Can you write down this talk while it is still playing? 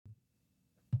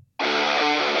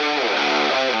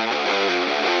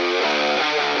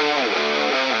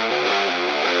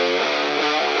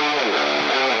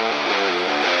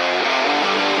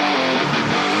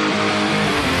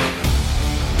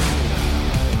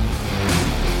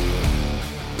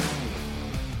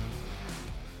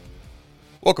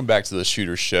Welcome back to the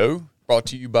Shooter Show, brought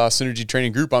to you by Synergy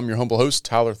Training Group. I'm your humble host,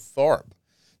 Tyler Tharp.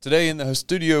 Today in the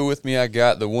studio with me, I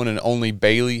got the one and only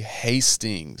Bailey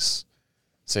Hastings.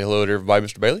 Say hello to everybody,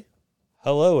 Mr. Bailey.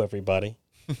 Hello, everybody.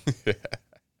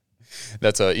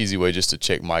 That's an easy way just to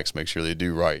check mics, make sure they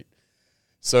do right.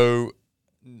 So,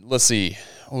 let's see.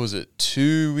 What was it?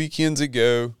 2 weekends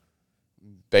ago,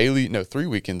 3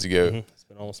 weekends ago. Mm-hmm. It's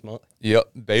been almost a month.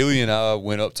 Yep. Bailey and I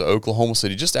went up to Oklahoma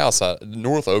City, just outside,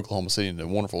 north of Oklahoma City, in the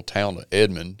wonderful town of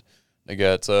Edmond. They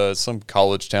got some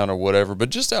college town or whatever, but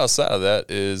just outside of that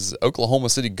is Oklahoma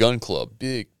City Gun Club.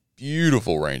 Big,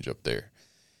 beautiful range up there.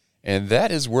 And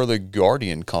that is where the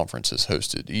Guardian Conference is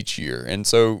hosted each year. And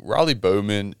so Riley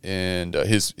Bowman and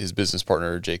his business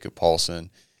partner, Jacob Paulson,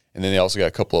 and then they also got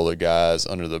a couple other guys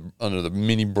under the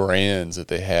many brands that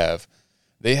they have.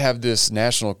 They have this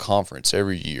national conference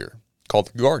every year called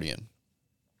the Guardian,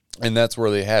 and that's where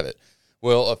they have it.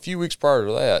 Well, a few weeks prior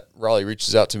to that, Riley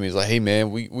reaches out to me. He's like, hey,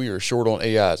 man, we are short on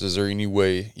AIs. Is there any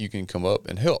way you can come up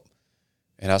and help?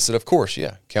 And I said, of course,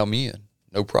 yeah, count me in.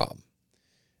 No problem.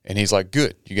 And he's like,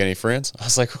 good. You got any friends? I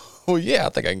was like, well, yeah, I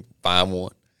think I can find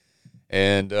one.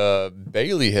 And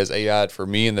Bailey has AI'd for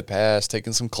me in the past,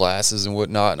 taken some classes and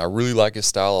whatnot, and I really like his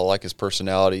style. I like his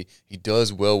personality. He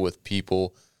does well with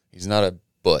people. He's not a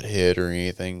butthead or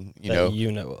anything, you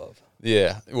know of.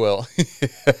 Yeah, well,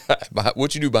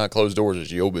 what you do behind closed doors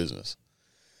is your business.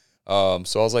 So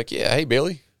I was like, yeah, hey,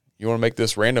 Bailey, you want to make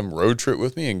this random road trip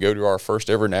with me and go to our first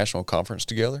ever national conference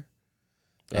together?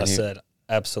 And I said,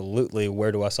 absolutely.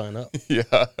 Where do I sign up?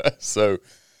 Yeah, so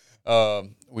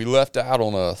we left out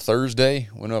on a Thursday,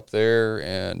 went up there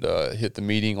and hit the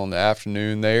meeting on the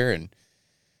afternoon there and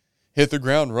hit the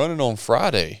ground running on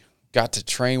Friday. Got to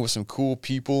train with some cool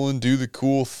people and do the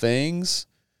cool things.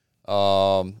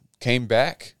 Came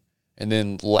back, and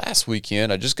then last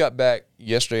weekend, I just got back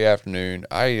yesterday afternoon.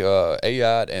 I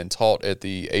AI'd and taught at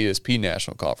the ASP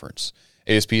National Conference.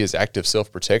 ASP is Active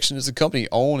Self-Protection. It's a company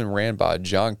owned and ran by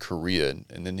John Correa,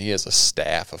 and then he has a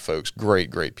staff of folks,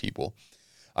 great people.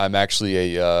 I'm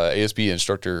actually a ASP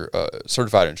instructor,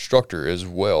 certified instructor as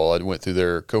well. I went through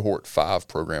their Cohort 5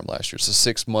 program last year. It's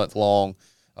a 6-month-long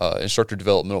instructor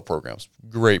developmental programs.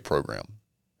 Great program.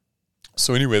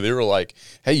 So anyway, they were like,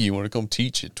 hey, you want to come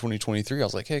teach at 2023? I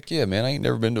was like, heck yeah, man. I ain't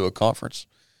never been to a conference.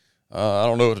 I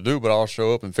don't know what to do, but I'll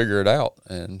show up and figure it out.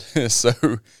 And so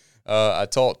I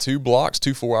taught 2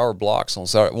 4-hour blocks,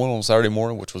 one on Saturday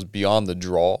morning, which was Beyond the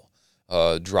Draw,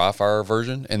 dry fire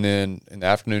version. And then in the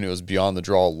afternoon, it was Beyond the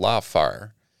Draw live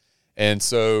fire. And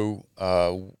so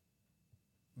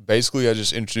basically I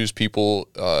just introduced people,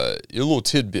 little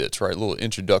tidbits, right? Little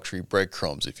introductory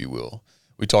breadcrumbs, if you will.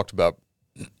 We talked about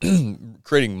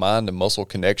creating mind and muscle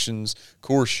connections,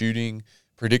 core shooting,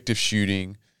 predictive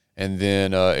shooting, and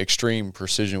then extreme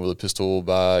precision with a pistol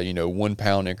by 1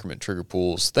 pound increment trigger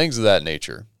pulls, things of that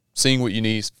nature. See what you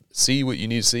need to see,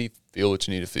 feel what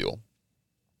you need to feel,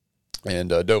 and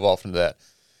dove off into that.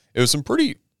 It was some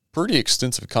pretty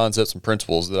extensive concepts and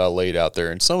principles that I laid out there,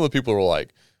 and some of the people were like,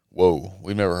 "Whoa,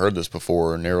 we've never heard this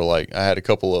before," and they were like, I had a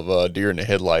couple of deer in the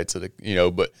headlights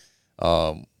but.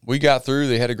 We got through.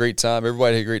 They had a great time.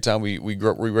 Everybody had a great time. We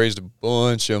raised a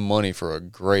bunch of money for a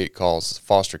great cause,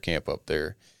 foster camp up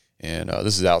there. And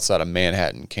this is outside of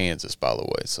Manhattan, Kansas, by the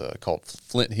way. It's called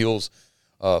Flint Hills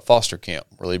Foster Camp,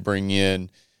 where they bring in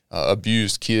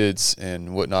abused kids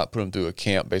and whatnot, put them through a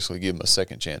camp, basically give them a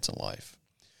second chance in life.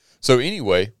 So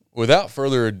anyway, without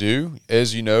further ado,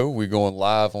 as you know, we're going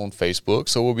live on Facebook.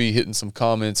 So we'll be hitting some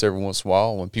comments every once in a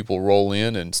while when people roll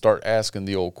in and start asking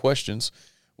the old questions.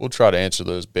 We'll try to answer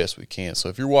those best we can. So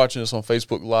if you're watching us on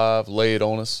Facebook Live, lay it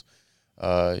on us.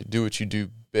 Do what you do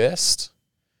best.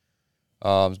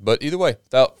 But either way,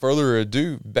 without further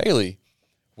ado, Bailey,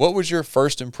 what was your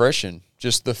first impression?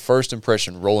 Just the first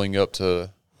impression rolling up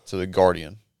to the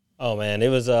Guardian. Oh man, I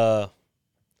was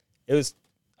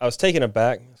taken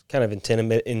aback, kind of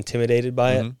intimidated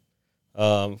by it.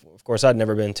 Of course, I'd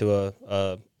never been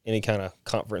to any kind of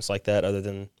conference like that other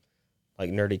than like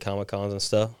nerdy Comic-Cons and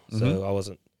stuff. So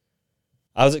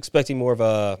I was expecting more of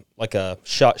a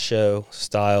SHOT Show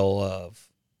style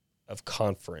of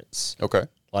conference. Okay.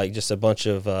 Like just a bunch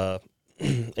of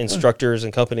instructors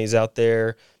and companies out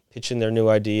there pitching their new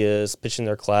ideas, pitching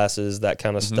their classes, that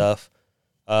kind of stuff.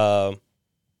 At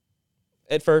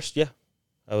first, yeah,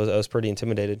 I was pretty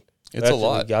intimidated. It's a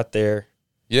lot. We got there.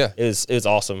 Yeah. It was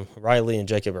awesome. Riley and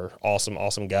Jacob are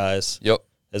awesome guys. Yep.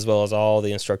 As well as all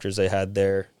the instructors they had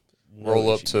there. Roll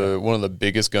up to one of the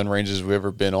biggest gun ranges we've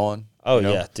ever been on. Oh,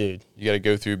 yeah, dude. You got to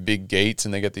go through big gates,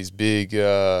 and they got these big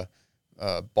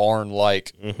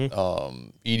barn-like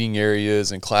eating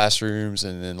areas and classrooms,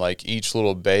 and then like each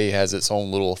little bay has its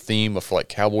own little theme of like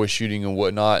cowboy shooting and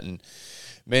whatnot. And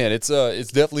man, it's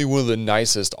definitely one of the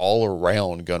nicest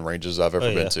all-around gun ranges I've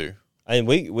ever been to. I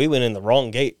mean, we went in the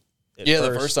wrong gate.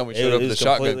 The first time we showed up at the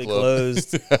shotgun club,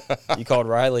 closed. You called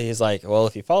Riley. He's like, "Well,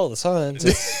 if you follow the signs,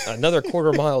 it's another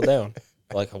quarter mile down."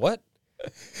 Like, what?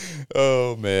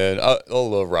 Oh man, I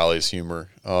love Riley's humor.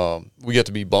 We got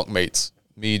to be bunkmates.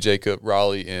 Me, Jacob,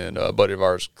 Riley, and a buddy of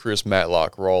ours, Chris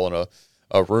Matlock, were all in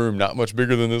a room not much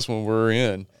bigger than this one we're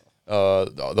in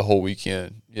the whole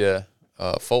weekend. Yeah,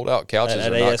 fold-out couches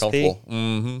at are ASP? not comfortable.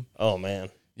 Mm-hmm. Oh man.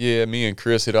 Yeah, me and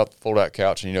Chris hit out the fold-out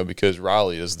couch, and because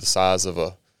Riley is the size of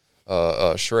a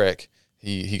Shrek,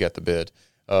 he got the bed.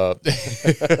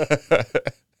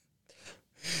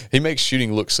 He makes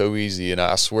shooting look so easy, and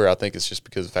I swear I think it's just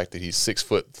because of the fact that he's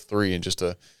 6'3" and just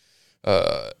a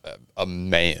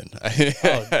man.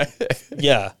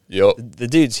 Yeah. Yep. The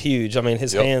dude's huge. I mean,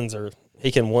 his hands are.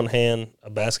 He can one hand a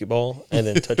basketball and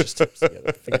then touch his tips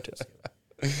together, fingertips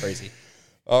together. Crazy.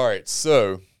 All right,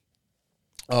 so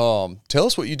tell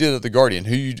us what you did at the Guardian.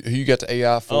 Who you got to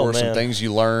AI for? Some things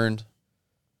you learned.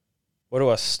 Where do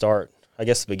I start? I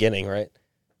guess the beginning, right?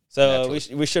 So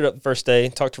we showed up the first day,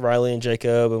 talked to Riley and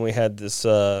Jacob, and we had this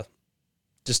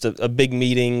just a big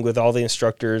meeting with all the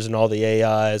instructors and all the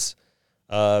AIs,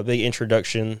 big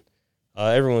introduction.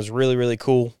 Everyone was really, really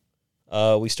cool.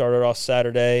 We started off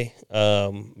Saturday.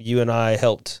 You and I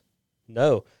helped.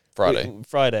 No.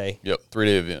 Friday. Yep,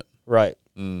 3-day event. Right.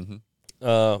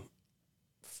 Mm-hmm.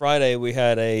 Friday we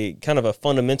had a kind of a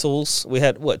fundamentals. We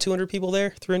had, 200 people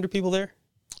there? 300 people there?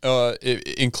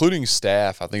 Including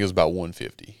staff, I think it was about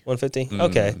 150. 150? Mm-hmm.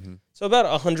 Okay. So about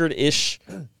 100-ish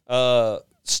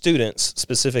students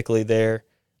specifically there,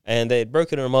 and they had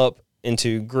broken them up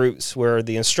into groups where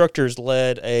the instructors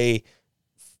led a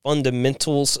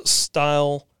fundamentals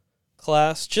style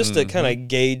class just to kind of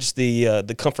gauge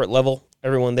the comfort level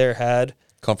everyone there had.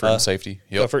 Comfort and safety.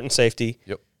 Yep. Comfort and safety.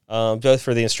 Yep. Both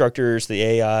for the instructors,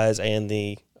 the AIs, and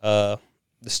the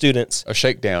students. A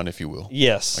shakedown, if you will.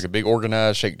 Yes. Like a big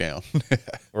organized shakedown.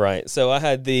 Right. So I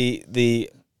had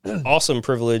the awesome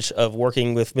privilege of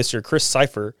working with Mr. Chris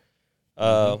Cipher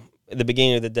at the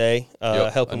beginning of the day,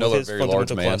 helping with his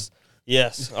fundamental class.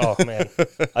 Yes. Oh, man.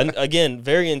 Again,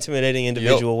 very intimidating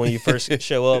individual when you first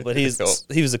show up, but he was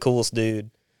the coolest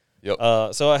dude. Yep.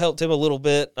 So I helped him a little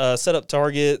bit, set up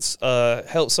targets,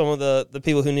 helped some of the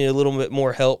people who needed a little bit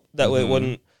more help. That way it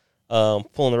wasn't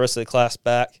pulling the rest of the class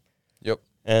back. Yep.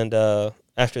 And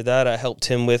after that, I helped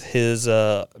him with his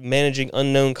managing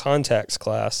unknown contacts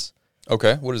class.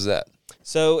 Okay. What is that?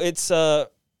 So it's, to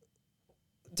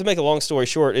make a long story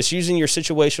short, it's using your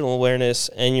situational awareness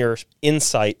and your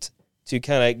insight to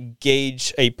kind of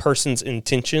gauge a person's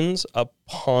intentions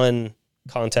upon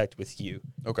contact with you.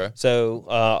 Okay. So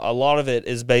a lot of it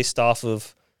is based off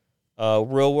of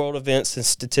real world events and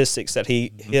statistics that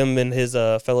him and his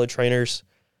fellow trainers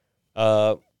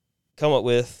come up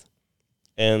with,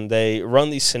 and they run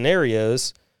these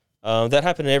scenarios that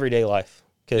happen in everyday life.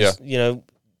 Because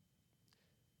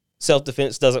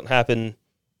self-defense doesn't happen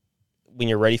when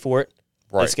you're ready for it.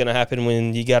 Right. It's going to happen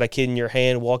when you got a kid in your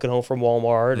hand walking home from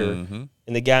Walmart or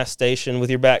in the gas station with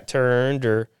your back turned,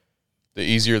 or the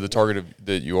easier the target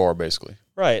that you are, basically.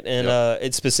 Right. And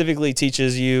it specifically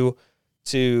teaches you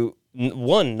to,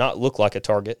 one, not look like a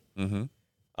target.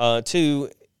 Two,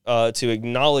 to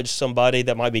acknowledge somebody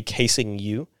that might be casing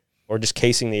you or just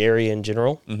casing the area in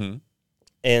general.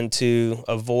 And to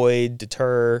avoid,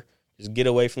 deter, just get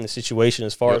away from the situation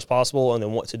as far as possible, and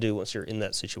then what to do once you're in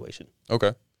that situation.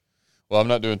 Okay. Well, I'm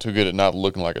not doing too good at not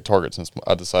looking like a target since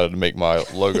I decided to make my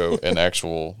logo an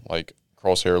actual, like,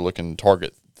 crosshair-looking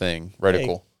target thing,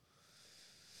 reticle. Hey.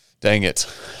 Dang it.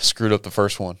 Screwed up the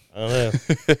first one. I don't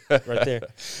know. Right there.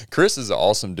 Chris is an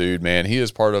awesome dude, man. He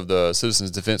is part of the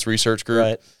Citizens Defense Research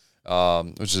Group,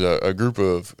 which is a group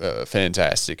of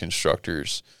fantastic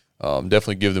instructors.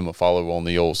 Definitely give them a follow on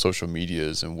the old social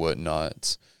medias and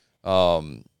whatnot. So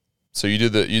you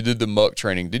did the muck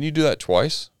training. Didn't you do that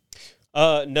twice?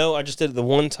 No, I just did it the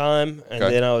one time, and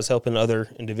then I was helping other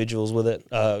individuals with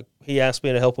it. He asked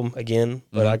me to help him again,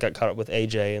 but I got caught up with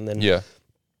AJ and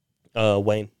then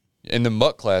Wayne. In the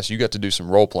muck class, you got to do some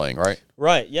role playing, right?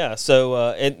 Right, yeah.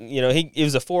 So it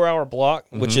was a 4-hour block,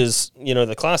 which is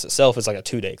the class itself is like a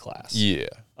 2-day class. Yeah.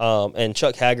 And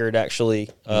Chuck Haggard actually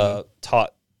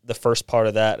taught the first part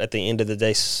of that at the end of the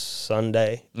day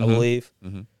Sunday, I believe,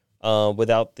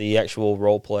 without the actual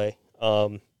role play.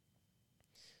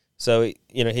 So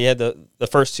he had the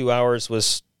first 2 hours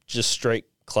was just straight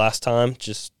class time,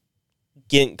 just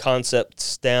getting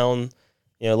concepts down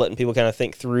letting people kind of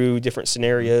think through different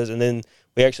scenarios. And then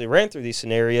we actually ran through these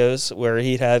scenarios where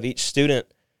he'd have each student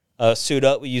suit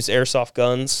up. We used airsoft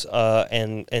guns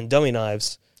and dummy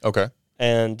knives. Okay.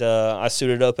 And I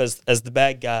suited up as the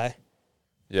bad guy.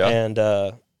 Yeah.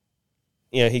 And,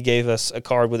 he gave us a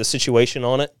card with a situation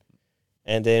on it.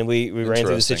 And then we ran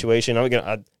through the situation.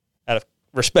 Out of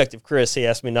respect of Chris, he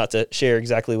asked me not to share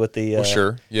exactly what the... well,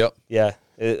 sure. Yep. Yeah.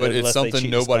 But it's something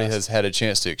nobody has had a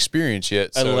chance to experience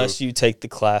yet. So, unless you take the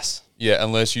class. Yeah,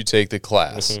 unless you take the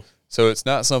class. Mm-hmm. So it's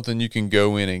not something you can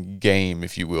go in and game,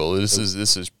 if you will. This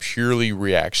is purely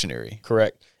reactionary.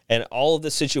 Correct. And all of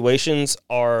the situations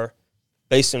are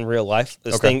based in real life.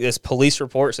 This police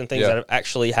reports and things that have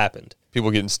actually happened. People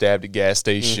getting stabbed at gas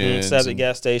stations. Stabbed at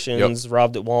gas stations,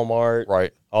 robbed at Walmart.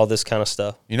 Right. All this kind of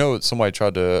stuff. Somebody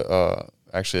tried to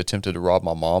actually attempted to rob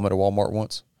my mom at a Walmart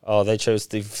once. Oh, they chose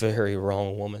the very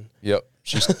wrong woman. Yep.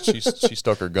 She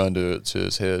stuck her gun to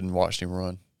his head and watched him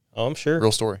run. Oh, I'm sure.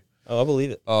 Real story. Oh, I believe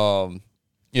it.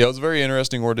 It was a very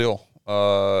interesting ordeal.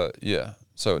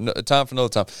 So time for another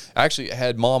time. I actually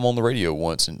had Mom on the radio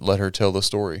once and let her tell the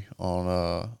story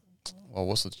on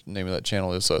what's the name of that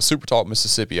channel? It's Super Talk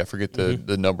Mississippi. I forget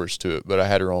the numbers to it, but I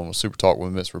had her on Super Talk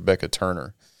with Miss Rebecca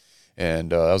Turner,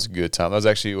 and that was a good time. That was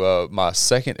actually my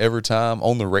second ever time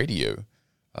on the radio.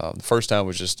 The first time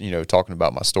was just talking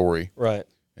about my story, right?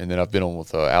 And then I've been on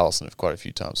with Allison quite a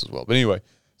few times as well. But anyway,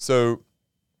 so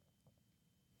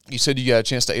you said you got a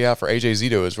chance to AI for AJ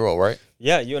Zito as well, right?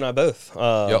 Yeah, you and I both.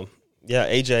 Yep. Yeah,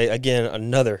 AJ, again,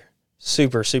 another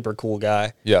super, super cool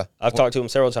guy. Yeah. I've talked to him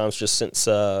several times just since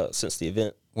the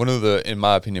event. One of the, in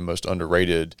my opinion, most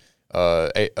underrated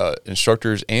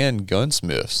instructors and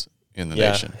gunsmiths in the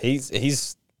nation.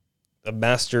 He's a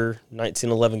master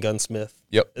 1911 gunsmith.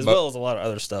 Yep. As well as a lot of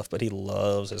other stuff, but he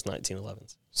loves his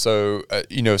 1911s. So,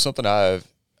 something I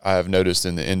have noticed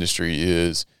in the industry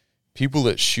is people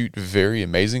that shoot very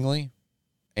amazingly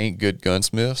ain't good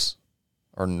gunsmiths,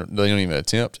 or they don't even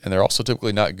attempt, and they're also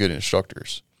typically not good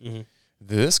instructors. Mm-hmm.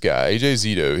 This guy, AJ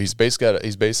Zito, he's based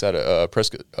out of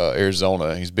Prescott,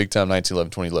 Arizona. He's big time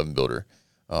 1911 builder.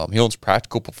 He owns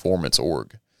Practical Performance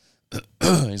Org.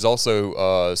 He's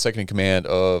also second in command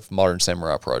of Modern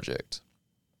Samurai Project,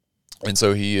 and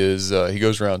so he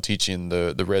goes around teaching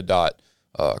the Red Dot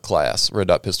Red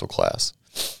Dot pistol class.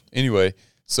 Anyway,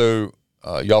 so.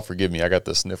 Y'all forgive me. I got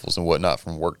the sniffles and whatnot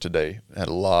from work today. Had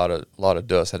a lot of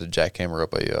dust. Had to jackhammer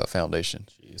up a foundation.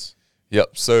 Jeez.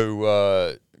 Yep.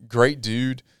 So great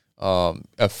dude.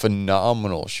 A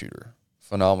phenomenal shooter.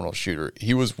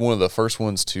 He was one of the first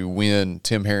ones to win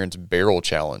Tim Herron's barrel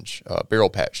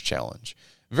patch challenge.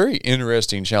 Very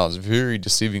interesting challenge. Very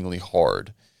deceivingly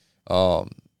hard.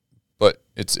 But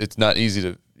it's not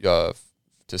easy to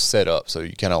set up. So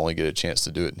you kind of only get a chance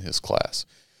to do it in his class.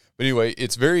 But anyway,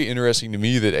 it's very interesting to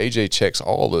me that AJ checks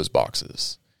all those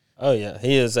boxes. Oh, yeah.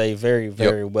 He is a very,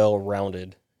 very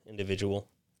well-rounded individual.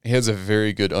 He has a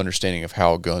very good understanding of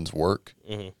how guns work.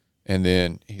 Mm-hmm. And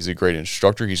then he's a great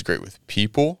instructor. He's great with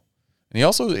people. And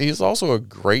he's also a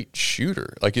great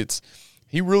shooter. Like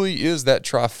he really is that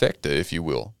trifecta, if you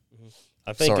will.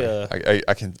 I think sorry.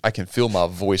 I can feel my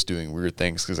voice doing weird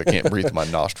things because I can't breathe through my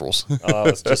nostrils. Oh,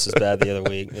 it was just as bad the other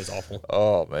week. It was awful.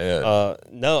 Oh, man.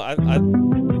 No,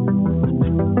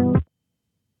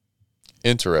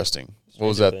 Interesting. What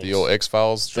was that? Things. The old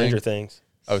X-Files thing? Stranger Things.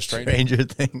 Oh, Stranger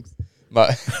Things.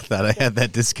 I thought I had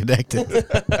that disconnected.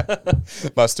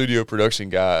 My studio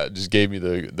production guy just gave me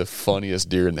the funniest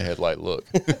deer in the headlight look.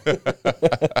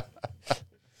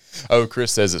 Oh,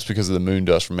 Chris says it's because of the moon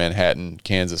dust from Manhattan,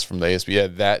 Kansas, from the ASB. Yeah,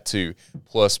 that too.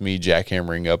 Plus me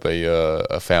jackhammering up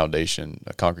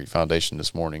a concrete foundation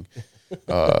this morning,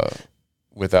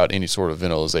 without any sort of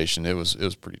ventilation. It was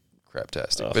pretty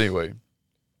craptastic. But anyway.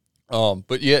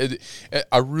 But yeah,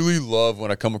 I really love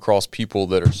when I come across people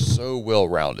that are so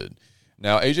well-rounded.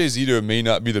 Now, AJ Zito may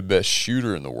not be the best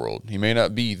shooter in the world. He may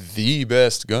not be the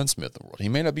best gunsmith in the world. He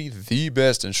may not be the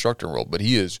best instructor in the world, but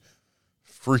he is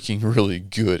freaking really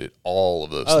good at all of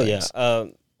those things. Oh,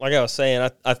 yeah. Like I was saying,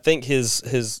 I think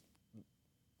his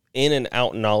in and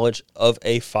out knowledge of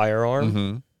a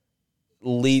firearm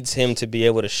leads him to be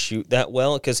able to shoot that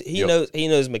well because he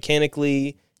knows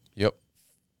mechanically. Yep.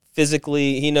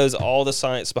 Physically, he knows all the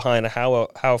science behind how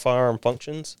a firearm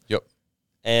functions. Yep.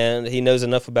 And he knows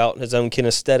enough about his own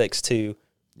kinesthetics to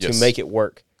make it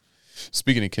work.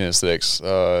 Speaking of kinesthetics,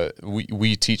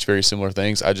 we teach very similar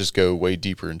things. I just go way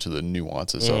deeper into the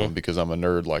nuances of them because I'm a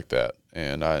nerd like that,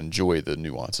 and I enjoy the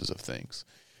nuances of things.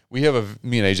 Me and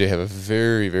AJ have a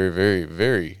very, very, very,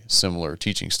 very similar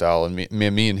teaching style, and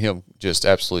me and him just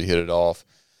absolutely hit it off.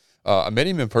 I met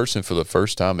him in person for the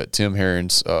first time at Tim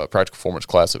Herron's Practical Performance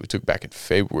class that we took back in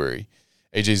February.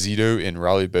 AJ Zito and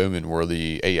Riley Bowman were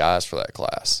the AIs for that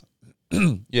class.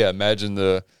 Yeah, imagine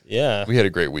we had a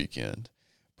great weekend.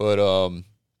 But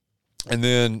and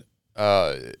then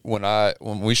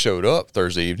when we showed up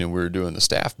Thursday evening, we were doing the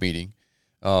staff meeting.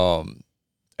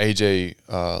 AJ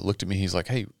looked at me. He's like,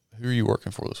 "Hey, who are you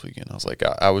working for this weekend?" I was like,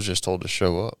 I was just told to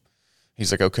show up.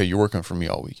 He's like, "Okay, you're working for me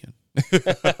all weekend."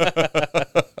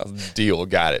 Deal,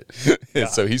 got it. And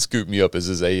so he scooped me up as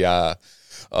his AI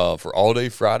for all day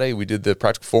Friday. We did the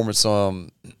practical performance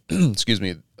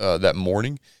that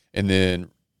morning, and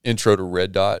then intro to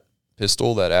red dot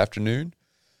pistol that afternoon,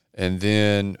 and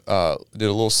then did a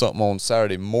little something on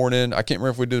Saturday morning. I can't remember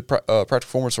if we did practical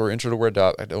performance or intro to red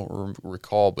dot. I don't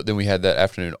recall, but then we had that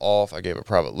afternoon off. I gave a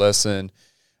private lesson.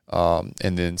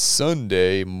 And then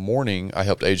Sunday morning, I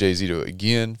helped AJ Zito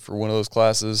again for one of those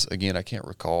classes. Again, I can't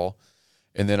recall.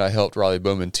 And then I helped Riley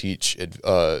Bowman teach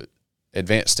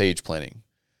advanced stage planning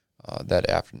that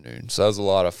afternoon. So that was a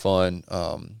lot of fun.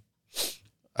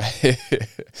 I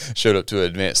showed up to an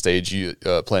advanced stage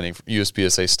planning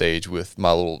USPSA stage with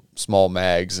my little small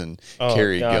mags and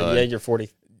carry gun. Yeah, you're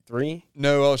 43?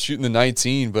 No, I was shooting the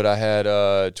 19, but I had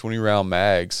 20-round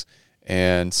mags.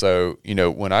 And so,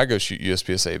 when I go shoot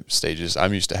USPSA stages,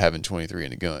 I'm used to having 23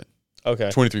 in a gun. Okay.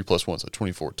 23 plus 1, so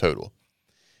 24 total.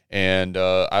 And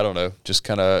I don't know, just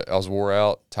kind of, I was wore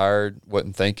out, tired,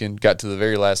 wasn't thinking. Got to the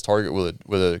very last target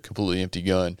with a completely empty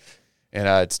gun, and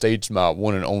I had staged my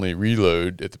one and only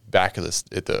reload at the back of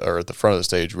at the front of the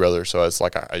stage rather. So it's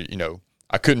like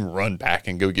I couldn't run back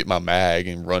and go get my mag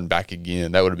and run back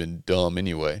again. That would have been dumb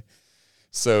anyway.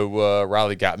 So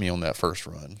Riley got me on that first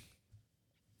run.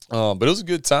 But it was a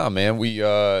good time, man.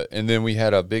 And then we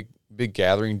had a big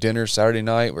gathering dinner Saturday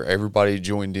night where everybody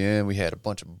joined in. We had a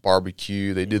bunch of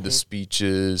barbecue. They did the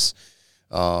speeches,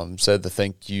 said the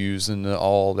thank yous and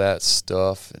all that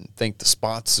stuff, and thanked the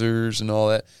sponsors and all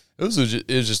that. It was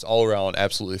just all around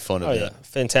absolutely fun event. Yeah,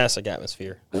 fantastic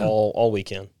atmosphere all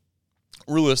weekend.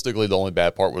 Realistically, the only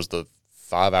bad part was the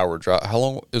 5-hour drive. How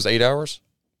long? It was 8 hours?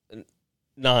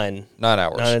 9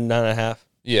 hours. 9 and a half.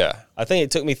 Yeah. I think it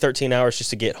took me 13 hours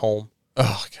just to get home.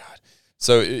 Oh, God.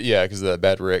 So, yeah, because of that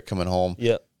bad wreck coming home.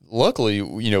 Yep. Luckily,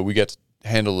 we got to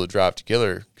handle the drive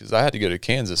together because I had to go to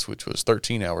Kansas, which was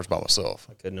 13 hours by myself.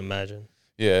 I couldn't imagine.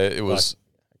 Yeah, it was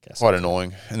quite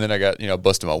annoying. And then I got,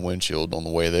 busted my windshield on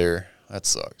the way there. That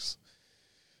sucks.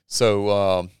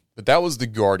 So, but that was the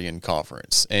Guardian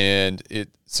Conference. And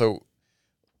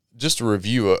just to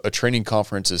review, a training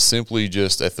conference is simply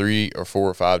just a 3 or 4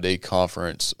 or 5 day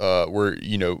conference where,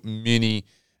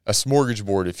 a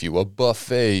smorgasbord, if you will, a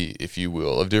buffet, if you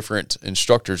will, of different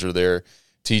instructors are there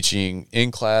teaching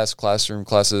in-class, classroom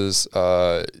classes,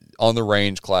 on the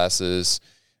range classes,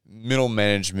 mental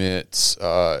management,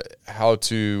 how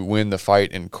to win the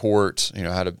fight in court,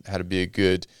 how to be a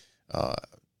good, how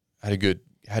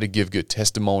to give good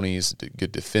testimonies,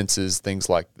 good defenses, things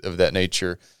of that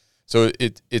nature. So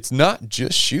it's not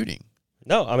just shooting.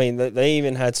 No, I mean, they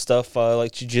even had stuff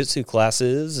like jiu-jitsu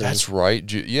classes. That's right.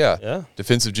 Yeah.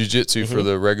 Defensive jiu-jitsu for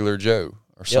the regular Joe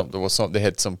or something. They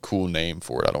had some cool name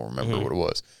for it. I don't remember what it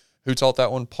was. Who taught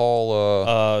that one? Paul?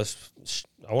 I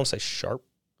want to say Sharp.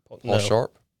 Paul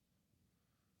Sharp?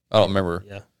 I don't remember.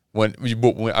 Yeah. When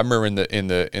I remember in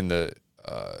the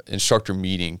instructor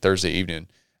meeting Thursday evening,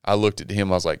 I looked at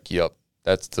him. I was like, "Yep,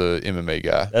 that's the MMA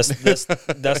guy.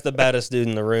 That's the baddest dude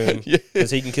in the room because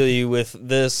he can kill you with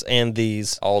this and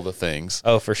these, all the things."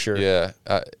 Oh, for sure. Yeah,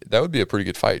 that would be a pretty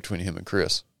good fight between him and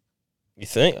Chris. You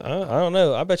think? I don't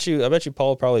know. I bet you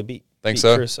Paul would probably beat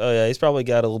so? Chris. Oh yeah, he's probably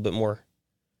got a little bit more.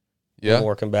 Yeah,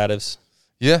 more combatives.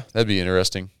 Yeah, that'd be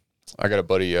interesting. I got a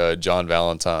buddy, John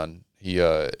Valentine.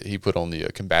 He put on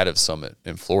the Combative Summit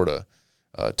in Florida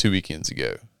 2 weekends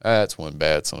ago. That's one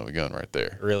bad son of a gun right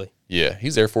there. Really? Yeah,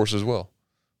 he's Air Force as well.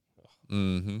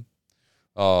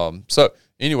 So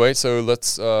anyway,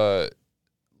 let's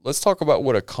talk about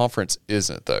what a conference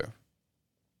isn't, though.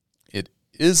 It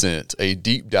isn't a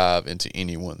deep dive into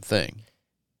any one thing.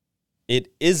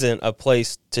 It isn't a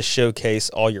place to showcase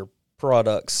all your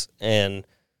products and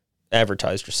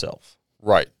advertise yourself.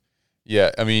 Right.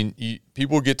 Yeah, I mean,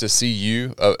 people get to see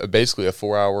you, basically a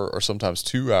 4-hour or sometimes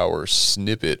 2-hour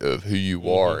snippet of who you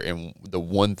are and the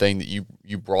one thing that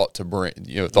you brought to bring,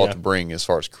 to bring as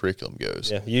far as curriculum goes.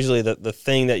 Yeah, usually the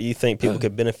thing that you think people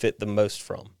could benefit the most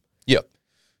from. Yep,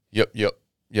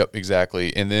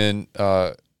 exactly. And then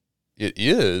it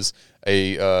is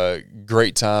a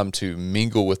great time to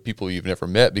mingle with people you've never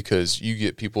met because you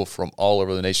get people from all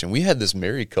over the nation. We had this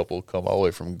married couple come all the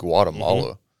way from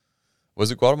Guatemala. Was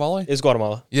it Guatemala? It's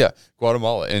Guatemala. Yeah,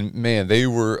 Guatemala. And man, they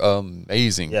were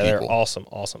amazing Yeah, people. they're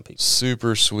awesome people.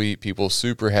 Super sweet people,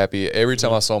 super happy. Every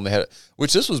time I saw them, they had,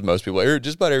 which this was most people.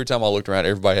 Just about every time I looked around,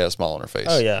 everybody had a smile on their face.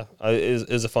 Oh yeah, it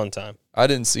was a fun time. I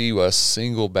didn't see a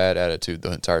single bad attitude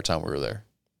the entire time we were there.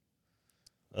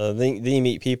 Then you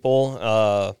meet people.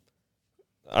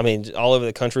 I mean, all over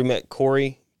the country. We met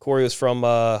Corey. Corey was from.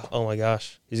 Oh my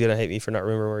gosh, he's gonna hate me for not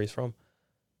remembering where he's from.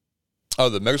 Oh,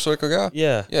 the motorcycle guy?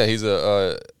 Yeah, Yeah, he's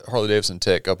a Harley Davidson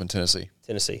tech up in Tennessee.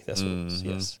 Tennessee. That's what it was.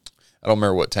 Mhm. Yes. I don't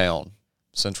remember what town.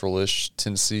 Central-ish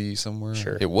Tennessee somewhere.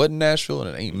 Sure. It wasn't Nashville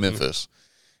and it ain't Memphis.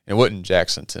 And it wasn't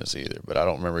Jackson, Tennessee either, but I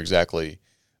don't remember exactly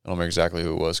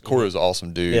who it was. Corey was an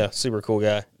awesome dude. Yeah, super cool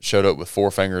guy. Showed up with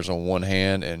 4 fingers on one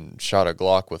hand and shot a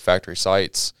Glock with factory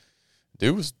sights.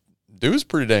 Dude was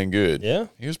pretty dang good. Yeah.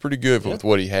 He was pretty good with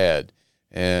what he had.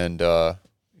 And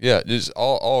yeah, just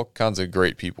all kinds of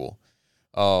great people.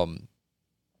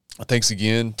 Thanks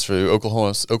again to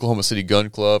Oklahoma City Gun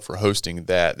Club for hosting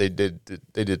that. They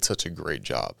did such a great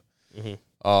job.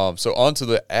 Mm-hmm. So on to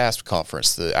the ASP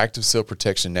conference, the Active Cell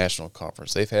Protection National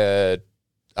Conference. They've had,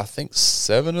 I think,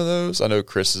 7 of those. I know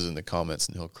Chris is in the comments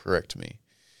and he'll correct me.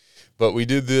 But we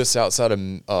did this outside of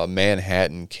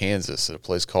Manhattan, Kansas, at a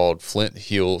place called Flint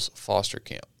Hills Foster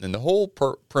Camp. And the whole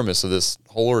premise of this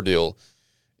whole ordeal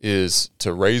is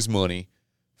to raise money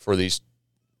for these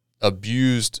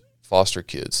abused foster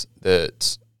kids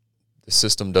that the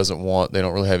system doesn't want. They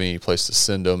don't really have any place to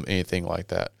send them, anything like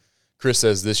that. Chris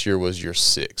says this year was year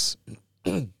 6.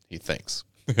 He thinks.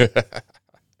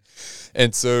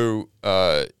 And so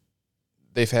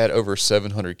they've had over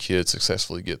 700 kids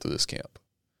successfully get through this camp.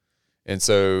 And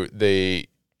so the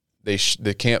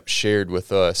camp shared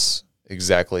with us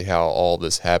exactly how all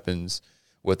this happens,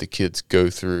 what the kids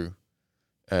go through.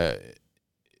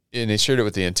 And they shared it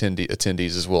with the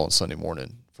attendees as well on Sunday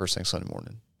morning, first thing Sunday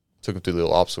morning. Took them through the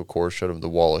little obstacle course, showed them the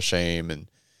wall of shame. And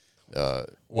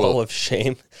Wall of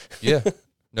shame. yeah.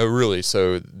 No, really.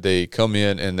 So they come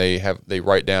in and they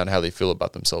write down how they feel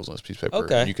about themselves on this piece of paper.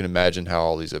 Okay. And you can imagine how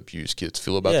all these abused kids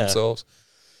feel about Yeah. themselves.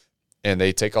 And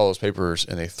they take all those papers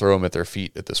and they throw them at their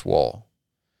feet at this wall.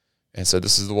 And so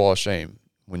this is the wall of shame.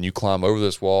 When you climb over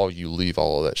this wall, you leave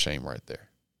all of that shame right there.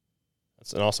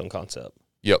 That's an awesome concept.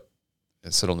 Yep.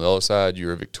 And sit on the other side,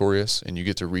 you're victorious, and you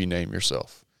get to rename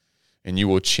yourself. And you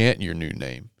will chant your new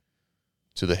name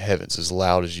to the heavens as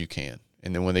loud as you can.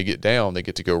 And then when they get down, they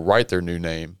get to go write their new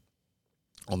name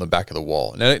on the back of the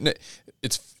wall. And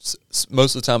it's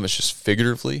most of the time it's just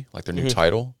figuratively, like their new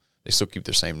title. They still keep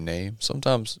their same name.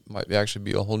 Sometimes it might actually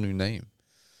be a whole new name.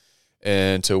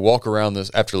 And to walk around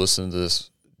this, after listening to this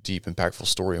deep, impactful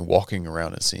story and walking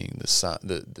around and seeing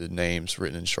the names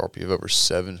written in Sharpie of over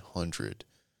 700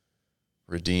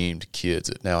 redeemed kids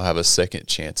that now have a second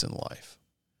chance in life.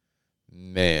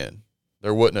 Man,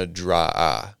 there wasn't a dry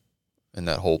eye in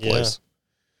that whole place. Yeah.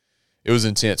 It was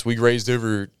intense. We raised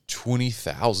over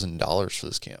 $20,000 for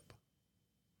this camp.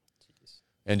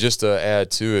 And just to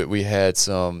add to it, we had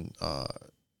some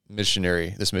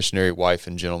missionary wife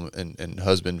and gentleman and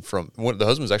husband the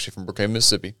husband was actually from Brookhaven,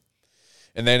 Mississippi.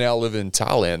 And they now live in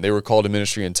Thailand. They were called to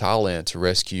ministry in Thailand to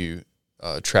rescue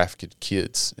trafficked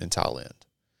kids in Thailand.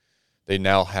 They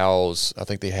now house, I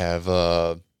think they have,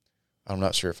 I'm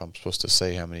not sure if I'm supposed to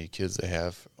say how many kids they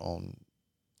have on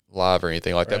live or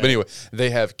anything like that. But anyway,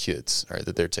 they have kids, right,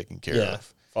 that they're taking care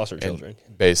of. Foster children.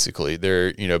 And basically,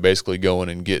 they're, basically going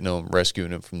and getting them,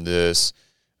 rescuing them from this,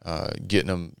 getting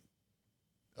them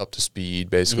up to speed,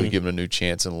 basically giving them a new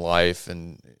chance in life.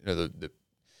 And,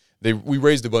 we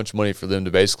raised a bunch of money for them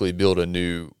to basically build a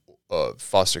new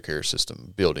foster care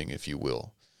system building, if you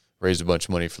will. Raised a bunch of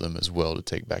money for them as well to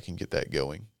take back and get that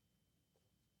going.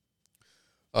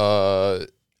 Oh,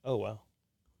 wow.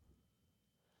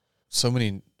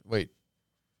 Wait.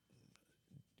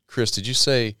 Chris, did you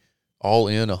say all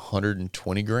in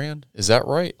 $120,000? Is that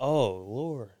right? Oh,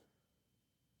 Lord.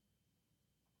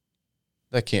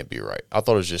 That can't be right. I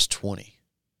thought it was just 20.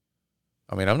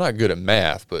 I mean, I'm not good at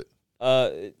math, but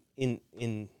in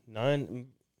 9,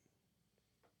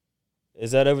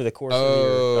 is that over the course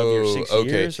of your 6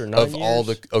 years or 9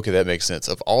 years? That makes sense.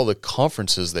 Of all the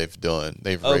conferences they've done,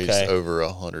 they've raised over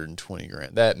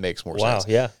 $120,000. That makes more sense.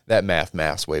 Wow, yeah. That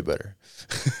math's way better.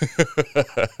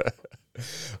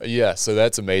 Yeah, so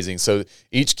that's amazing. So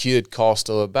each kid cost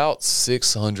about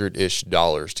 $600-ish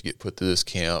to get put through this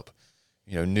camp.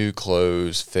 New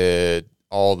clothes, fed,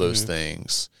 all those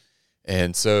things.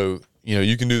 And so,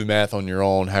 you can do the math on your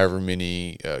own, however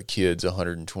many kids,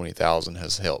 120,000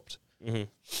 has helped. Mm-hmm.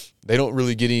 They don't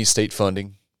really get any state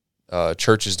funding.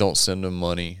 Churches don't send them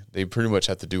money. They pretty much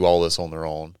have to do all this on their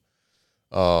own.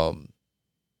 Oh,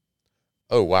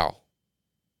 wow.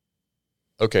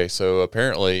 Okay, so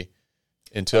apparently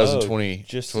in just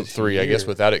 2023, this I guess year.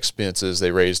 without expenses,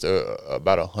 they raised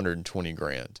about 120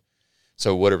 grand.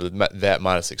 So whatever that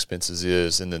minus expenses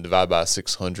is, and then divide by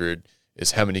 600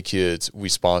 is how many kids we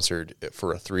sponsored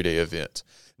for a 3-day event.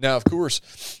 Now, of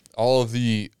course, all of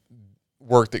the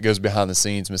work that goes behind the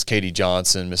scenes, Miss Katie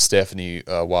Johnson, Miss Stephanie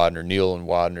Widener, Neil and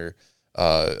Widener,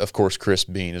 of course, Chris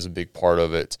Bean is a big part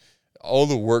of it. All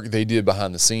the work they did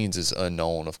behind the scenes is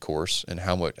unknown, of course, and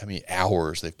how many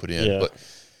hours they've put in. Yeah. But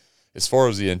as far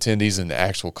as the attendees and the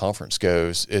actual conference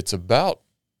goes, it's a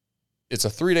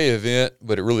 3-day event,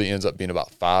 but it really ends up being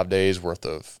about 5 days worth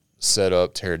of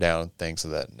setup, tear down, things of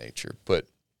that nature. But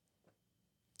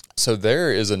so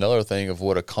there is another thing of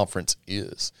what a conference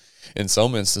is. In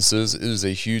some instances, it is a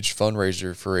huge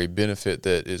fundraiser for a benefit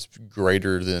that is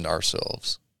greater than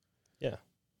ourselves. Yeah.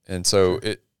 And so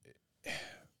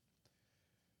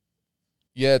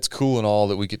it's cool and all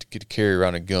that we get to carry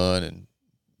around a gun and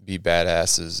be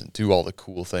badasses and do all the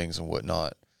cool things and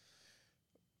whatnot.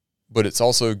 But it's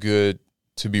also good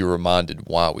to be reminded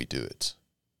why we do it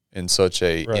in such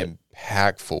a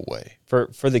impactful way.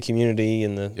 For the community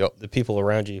and the people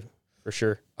around you, for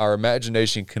sure. Our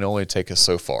imagination can only take us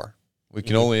so far. We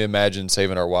can only imagine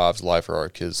saving our wives' life or our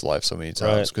kids' life so many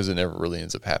times because it never really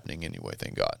ends up happening anyway,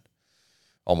 thank God.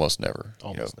 Almost never.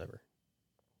 Never.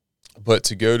 But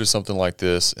to go to something like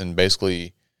this and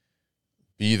basically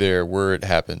be there where it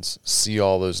happens, see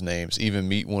all those names, even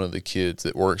meet one of the kids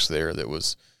that works there that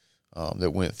was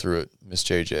that went through it, Miss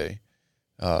JJ.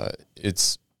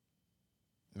 It's,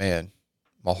 man,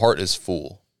 my heart is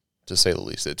full, to say the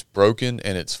least. It's broken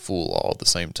and it's full all at the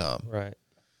same time. Right.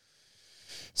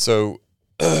 So,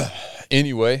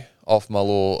 anyway, off my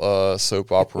little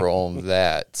soap opera on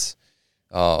that,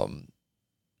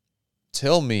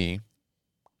 tell me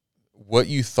what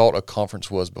you thought a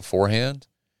conference was beforehand,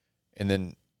 and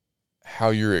then how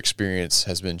your experience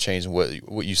has been changed and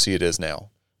what you see it as now.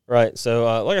 Right.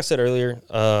 So, like I said earlier,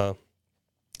 I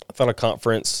thought a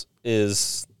conference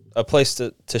is a place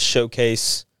to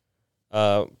showcase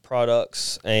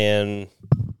products and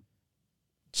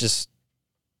just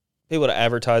people to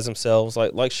advertise themselves,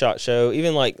 like SHOT Show,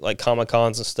 even like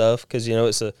Comic-Cons and stuff, because,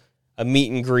 it's a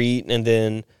meet and greet, and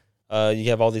then you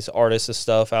have all these artists and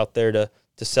stuff out there to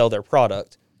sell their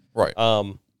product. Right.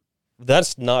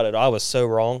 That's not it. I was so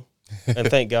wrong. And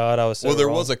thank God I was so well, there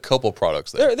wrong. was a couple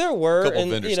products there. There were, couple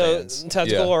and vendor stands.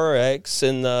 Tactical RX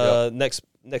and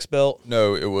Next Belt.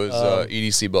 No, it was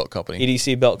EDC Belt Company.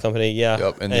 EDC Belt Company, yeah.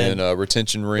 Yep, and then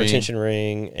Retention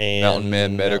Ring, and Mountain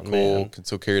Man Medical, Mountain Man.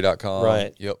 ConcealCarry.com.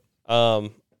 Right. Yep.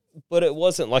 But it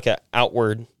wasn't like an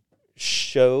outward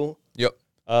show. Yep.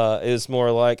 It was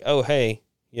more like, oh, hey,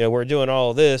 we're doing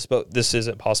all of this, but this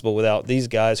isn't possible without these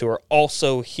guys who are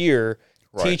also here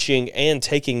teaching and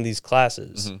taking these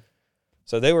classes. Mm-hmm.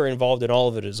 So they were involved in all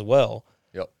of it as well.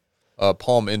 Yep.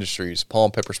 Palm Industries,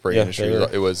 Palm Pepper Spray Industries.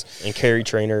 It was. And Carrie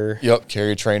Trainer. Yep.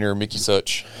 Carrie Trainer, Mickey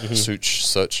Such,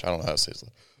 Such. I don't know how to say his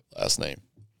last name.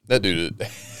 That dude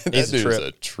is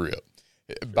a trip.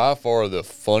 By far the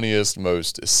funniest,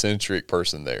 most eccentric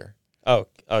person there. Oh,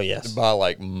 yes. By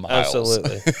like miles.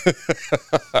 Absolutely.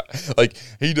 Like,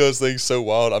 he does things so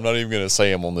wild, I'm not even going to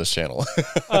say him on this channel.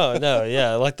 Oh, no,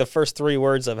 yeah. Like the first 3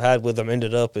 words I've had with him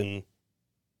ended up in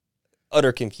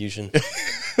utter confusion.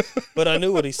 But I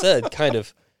knew what he said, kind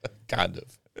of.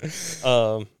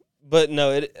 But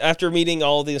no, after meeting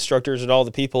all the instructors and all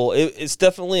the people, it's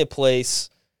definitely a place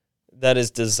that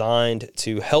is designed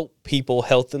to help people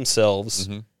help themselves.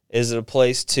 Mm-hmm. Is it a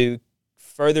place to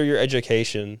further your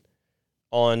education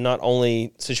on not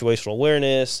only situational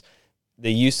awareness,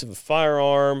 the use of a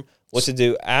firearm, what to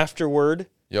do afterward,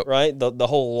 right? The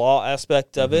whole law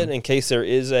aspect of it in case there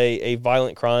is a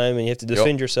violent crime and you have to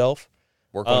defend yourself.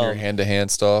 Work on your hand-to-hand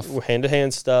stuff.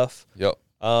 Hand-to-hand stuff. Yep.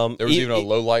 There was even a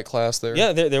low light class there.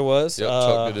 Yeah, there was. Yep.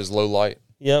 Chuck did his low light.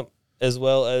 Yep. As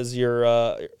well as your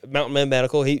Mountain Man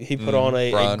Medical. He put on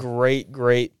a great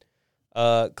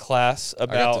class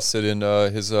about. I got to sit in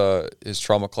his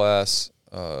trauma class.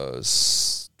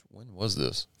 When was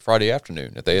this? Friday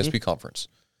afternoon at the ASP conference.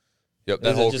 Yep.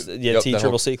 That whole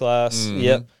T-CCC class. Mm-hmm.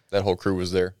 Yep. That whole crew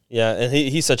was there. Yeah, and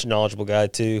he's such a knowledgeable guy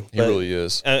too. He really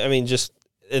is. I mean,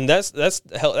 and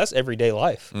that's everyday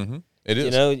life. Mm-hmm. It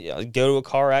is. Go to a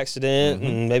car accident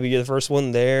and maybe you're the first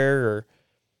one there, or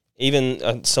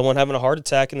even someone having a heart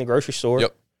attack in the grocery store.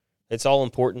 Yep. It's all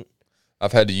important.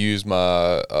 I've had to use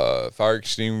my fire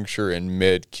extinguisher and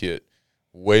med kit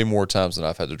way more times than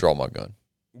I've had to draw my gun.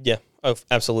 Yeah. Oh,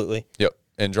 absolutely. Yep.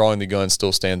 And drawing the gun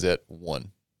still stands at 1.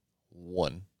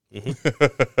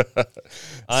 Mm-hmm.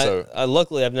 I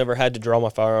luckily I've never had to draw my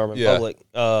firearm in public.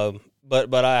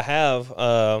 But I have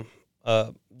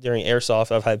during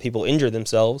airsoft. I've had people injure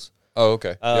themselves. Oh,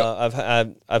 okay.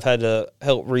 Yep. I've had to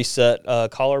help reset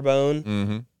collarbone,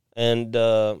 Mm-hmm.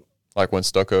 and Like when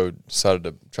Stucco decided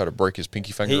to try to break his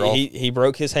pinky finger off. he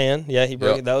broke his hand. Yeah, he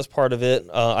broke Yep. it. That was part of it.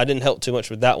 I didn't help too much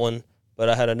with that one, but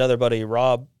I had another buddy,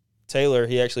 Rob Taylor.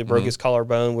 He actually broke his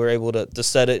collarbone. We were able to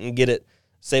set it and get it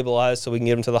stabilized so we can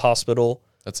get him to the hospital.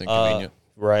 That's inconvenient.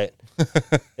 Right.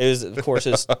 It was, of course,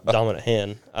 his dominant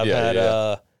hand. I've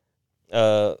Yeah,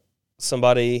 had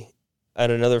somebody at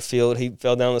another field. He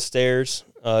fell down the stairs,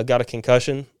 got a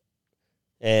concussion,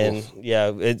 and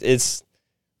it's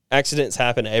accidents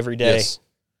happen every day. Yes.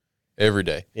 Every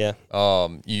day. Yeah.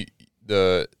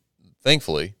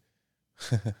 Thankfully,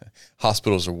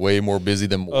 hospitals are way more busy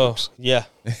than morgues. Oh yeah,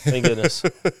 thank goodness.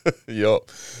 Yup.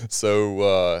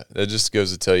 So that just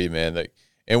goes to tell you, man, that,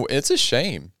 and it's a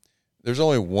shame. There's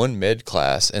only one med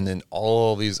class, and then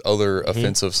all these other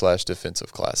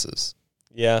offensive/defensive classes.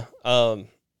 Yeah.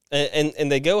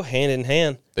 And they go hand in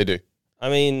hand. They do. I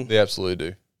mean, They absolutely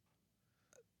do.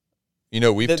 You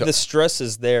know, the stress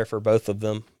is there for both of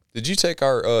them. Did you take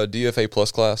our DFA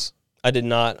Plus class? I did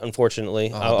not,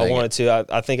 unfortunately. I wanted to.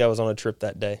 I think I was on a trip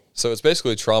that day. So it's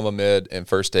basically trauma med and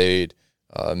first aid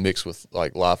mixed with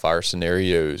like live fire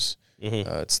scenarios.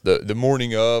 It's the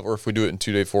morning of, or if we do it in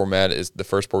 2-day format, is the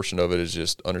first portion of it is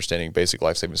just understanding basic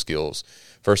life-saving skills,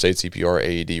 first aid, CPR,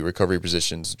 AED, recovery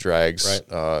positions, drags,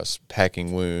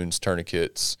 packing wounds,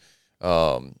 tourniquets,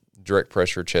 direct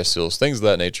pressure, chest seals, things of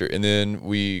that nature. And then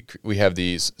we have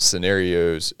these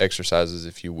scenarios, exercises,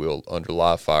 if you will, under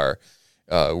live fire,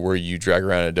 where you drag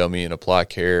around a dummy and apply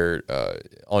care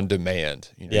on demand.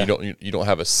 You don't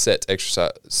have a set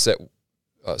exercise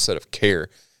set of care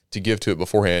to give to it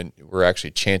beforehand. We're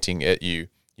actually chanting at you,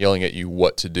 yelling at you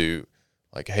what to do,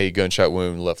 like, hey, gunshot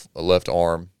wound, left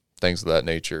arm, things of that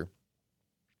nature.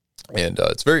 And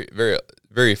it's very, very,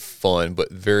 very fun,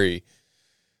 but very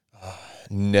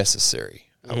necessary,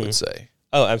 I would say.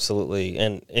 Oh, absolutely.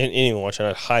 And anyone watching,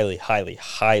 I'd highly, highly,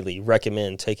 highly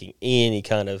recommend taking any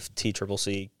kind of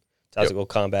TCCC, Tactical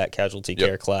Combat Casualty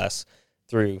Care class,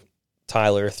 through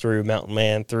Tyler, through Mountain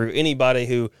Man, through anybody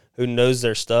who knows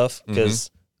their stuff,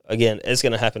 because again, it's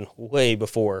going to happen way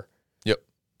before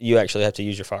you actually have to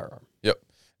use your firearm.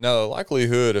 Now, the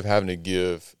likelihood of having to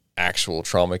give actual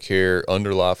trauma care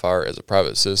under live fire as a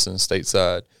private citizen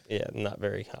stateside, not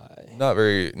very high. Not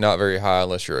very high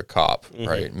unless you're a cop,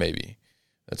 right? Maybe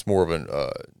that's more of an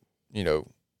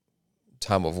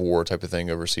time of war type of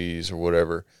thing overseas or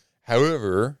whatever.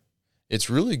 However, it's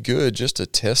really good just to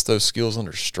test those skills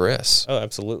under stress. Oh,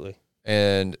 absolutely.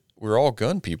 And we're all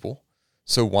gun people.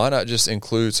 So why not just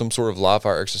include some sort of live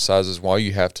fire exercises while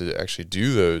you have to actually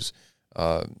do those,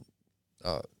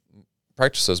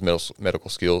 practice those medical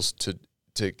skills to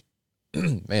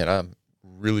man, I'm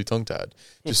really tongue-tied,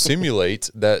 to simulate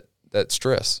that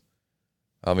stress.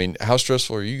 I mean, how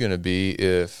stressful are you going to be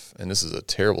if, and this is a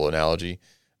terrible analogy,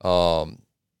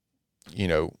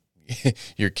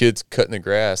 your kid's cutting the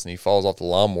grass and he falls off the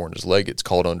lawnmower and his leg gets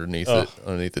caught underneath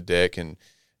the deck, and,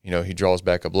 he draws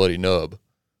back a bloody nub.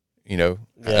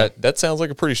 That sounds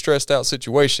like a pretty stressed out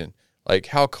situation. Like,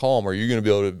 how calm are you going to be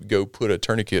able to go put a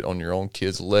tourniquet on your own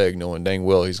kid's leg knowing dang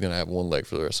well he's going to have one leg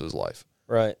for the rest of his life?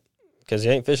 Right. Because you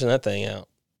ain't fishing that thing out.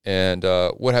 And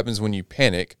what happens when you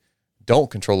panic, don't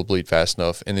control the bleed fast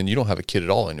enough, and then you don't have a kid at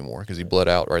all anymore because he bled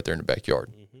out right there in the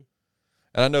backyard?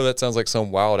 And I know that sounds like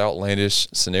some wild, outlandish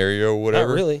scenario or whatever.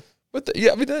 Not really. But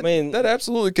that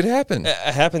absolutely could happen. It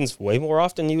happens way more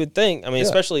often than you would think. I mean,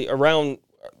 especially around,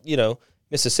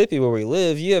 Mississippi where we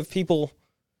live, you have people,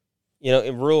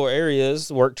 in rural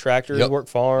areas, work tractors, work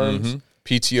farms.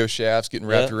 PTO shafts getting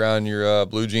wrapped around your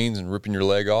blue jeans and ripping your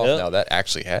leg off. Now, that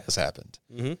actually has happened.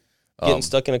 Getting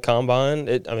stuck in a combine.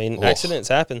 Accidents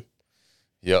happen.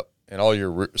 Yep. And all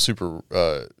your super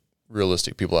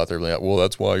realistic people out there, like, well,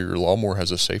 that's why your lawnmower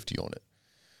has a safety on it.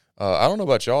 I don't know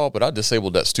about y'all, but I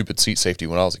disabled that stupid seat safety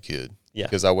when I was a kid. Yeah.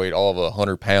 Because I weighed all of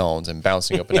 100 pounds, and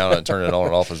bouncing up and down and turning it on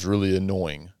and off was really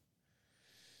annoying.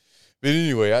 But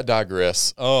anyway, I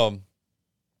digress. Well,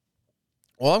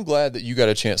 I'm glad that you got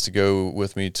a chance to go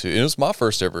with me to, and it was my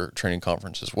first ever training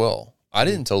conference as well. I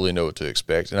didn't totally know what to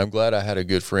expect, and I'm glad I had a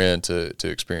good friend to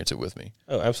experience it with me.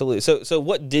 Oh, absolutely. So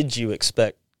what did you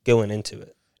expect going into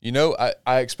it?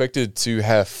 I expected to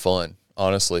have fun,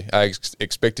 honestly. I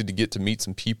expected to get to meet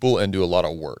some people and do a lot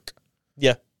of work.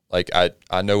 Yeah. Like,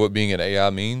 I know what being an AI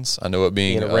means. I know what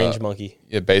being a range monkey.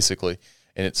 Yeah, basically.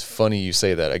 And it's funny you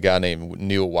say that. A guy named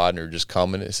Neil Widener just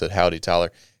commented, said, "Howdy,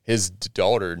 Tyler." His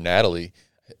daughter, Natalie,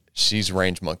 she's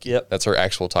range monkey. Yep. That's her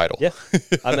actual title. Yeah.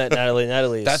 I met Natalie.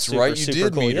 Natalie is That's super, right. You super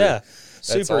did cool. meet her. Yeah. That's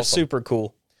super, awesome. super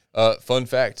cool. Fun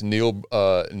fact: Neil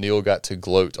got to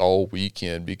gloat all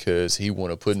weekend because he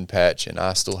won a pudding patch, and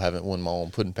I still haven't won my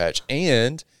own pudding patch.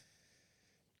 And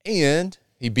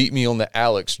he beat me on the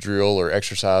Alex drill or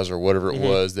exercise or whatever it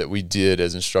was that we did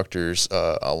as instructors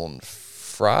on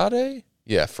Friday.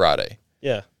 Yeah, Friday.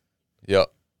 Yeah.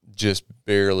 Yep. Just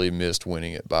barely missed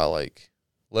winning it by like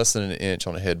less than an inch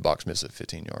on a head box miss at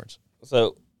 15 yards.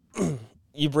 So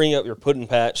you bring up your pudding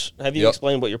patch. Have you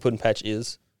explained what your pudding patch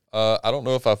is? I don't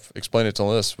know if I've explained it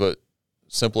on this, but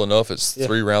simple enough. It's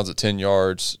 3 rounds at 10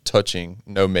 yards, touching,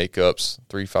 no makeups,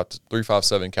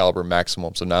 357 caliber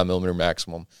maximum, so 9mm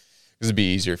maximum. This would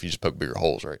be easier if you just poke bigger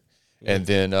holes, right? And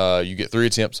then you get 3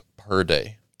 attempts per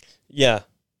day. Yeah.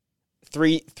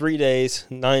 3 days,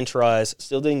 9 tries.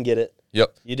 Still didn't get it.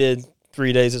 Yep. You did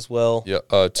 3 days as well.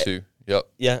 Yep. 2. Yep.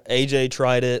 Yeah. AJ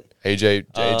tried it. AJ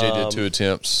did 2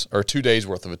 attempps, or 2 days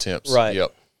worth of attempts. Right.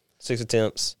 Yep. 6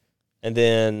 attempts. And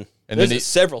then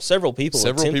several people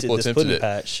attempted this pudding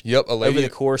patch. Yep. A lady over the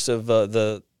course of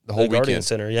the whole Guardian weekend.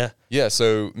 Center. Yeah. Yeah.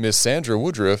 So Miss Sandra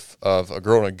Woodruff of A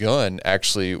Girl and a Gun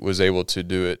actually was able to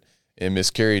do it in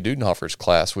Miss Carrie Dudenhofer's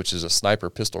class, which is a sniper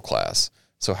pistol class.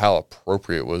 So how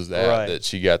appropriate was that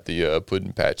she got the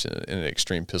pudding patch in an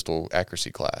extreme pistol accuracy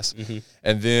class. Mm-hmm.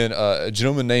 And then a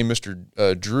gentleman named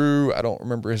Mr. Drew, I don't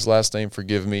remember his last name,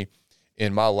 forgive me,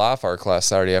 in my live fire class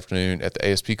Saturday afternoon at the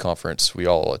ASP conference, we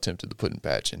all attempted the pudding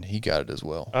patch, and he got it as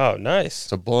well. Oh, nice.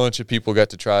 So a bunch of people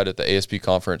got to try it at the ASP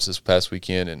conference this past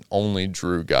weekend, and only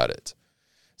Drew got it.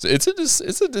 So it's a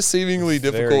deceivingly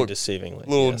difficult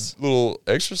little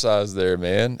exercise there,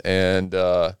 man. And,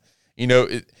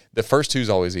 the first 2 is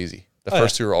always easy. The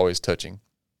first 2 are always touching.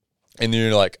 And then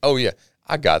you're like, oh, yeah,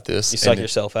 I got this. You psych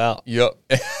yourself out. Yep.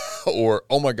 Or,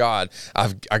 oh, my God,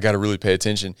 I got to really pay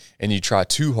attention. And you try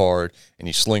too hard, and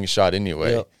you sling a shot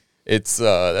anyway. Yep. It's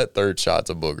that third shot's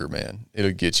a booger, man.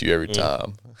 It'll get you every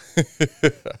time.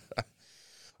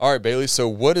 All right, Bailey, so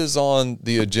what is on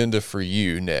the agenda for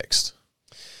you next?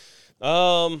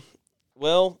 Well,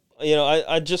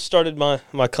 I just started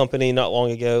my company not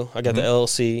long ago. I got the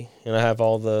LLC, and I have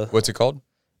all the... What's it called?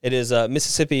 It is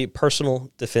Mississippi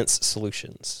Personal Defense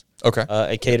Solutions. Okay.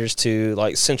 It caters to,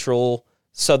 like, central,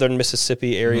 southern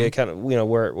Mississippi area, kind of,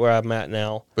 where I'm at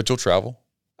now. But you'll travel?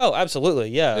 Oh, absolutely,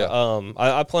 yeah.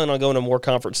 I plan on going to more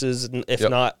conferences, if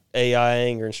not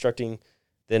AIing or instructing,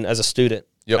 than as a student.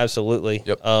 Yep. Absolutely.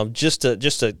 Yep. Just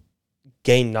to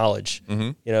gain knowledge.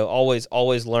 Mm-hmm.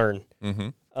 Always learn.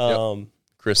 Mm-hmm.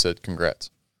 Chris said, "Congrats."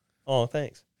 Oh,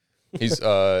 thanks. He's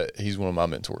one of my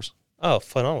mentors. Oh,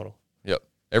 phenomenal. Yep.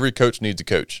 Every coach needs a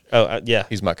coach. Oh, yeah.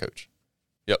 He's my coach.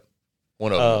 Yep.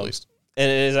 One of them at least. And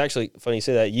it is actually funny you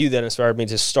say that. You then inspired me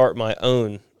to start my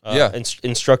own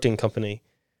instructing company.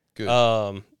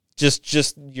 Good.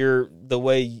 Just the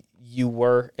way you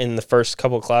were in the first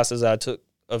couple of classes I took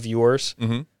of yours.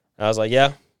 Mm-hmm. I was like,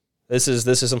 yeah, this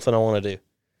is something I want to do.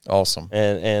 Awesome.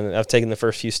 And I've taken the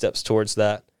first few steps towards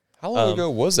that. How long ago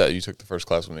was that you took the first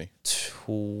class with me?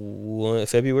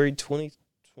 February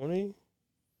 2020.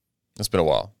 It's been a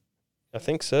while. I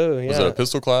think so, yeah. Was it a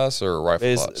pistol class or a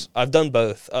rifle class? I've done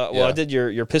both. I did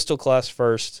your pistol class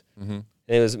first. Mm-hmm. And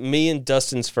it was me and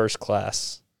Dustin's first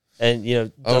class. And,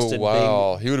 Dustin... Oh,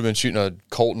 wow. He would have been shooting a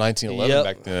Colt 1911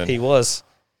 back then. He was.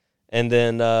 And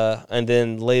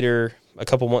then later, a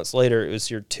couple months later, it was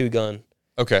your 2-gun.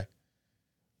 Okay.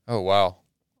 Oh, wow.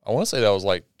 I want to say that was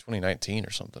like 2019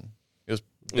 or something. It was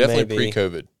definitely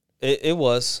pre-COVID. It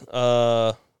was.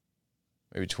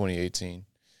 Maybe 2018.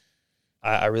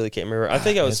 I really can't remember. I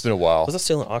think I was... It's been a while. Was I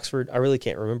still in Oxford? I really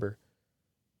can't remember.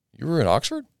 You were in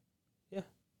Oxford? Yeah.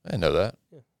 I didn't know that.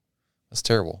 Yeah. That's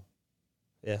terrible.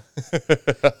 Yeah.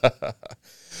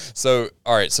 So,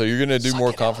 all right. So you're going to do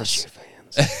more conference...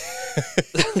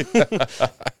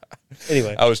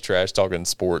 Anyway. I was trash talking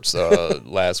sports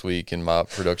last week, and my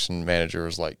production manager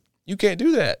was like, "You can't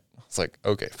do that." It's like,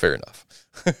 okay, fair enough.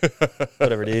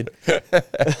 Whatever, dude.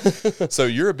 So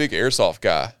you're a big airsoft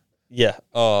guy. Yeah.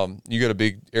 You got a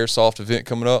big airsoft event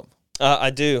coming up? I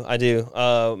do.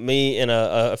 Me and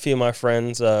a few of my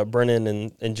friends,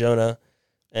 Brennan and Jonah,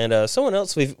 and someone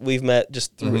else we've met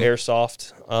just through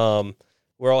airsoft.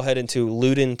 We're all heading to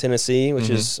Loudon, Tennessee,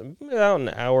 which is about an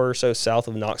hour or so south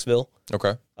of Knoxville.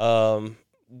 Okay.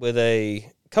 With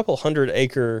a couple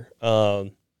 100-acre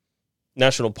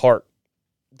national park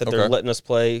that they're letting us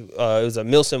play. It was a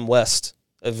Milsim West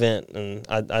event, and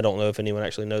I don't know if anyone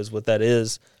actually knows what that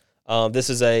is.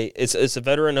 This is it's a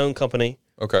veteran-owned company.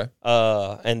 Okay.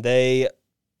 And they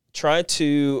try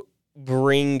to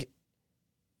bring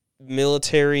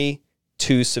military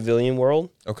to civilian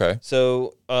world. Okay.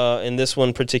 So in this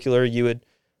one particular, you would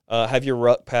have your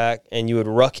ruck pack, and you would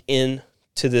ruck in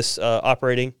to this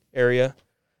operating area,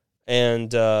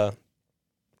 and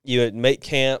you would make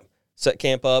camp, set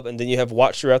camp up, and then you have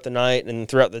watch throughout the night, and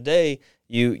throughout the day,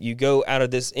 you go out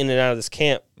of this, in and out of this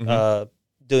camp,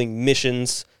 doing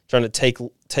missions, trying to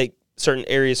take certain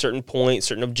areas, certain points,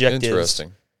 certain objectives.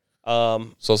 Interesting.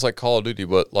 So it's like Call of Duty,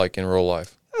 but like in real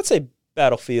life. I'd say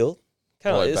Battlefield.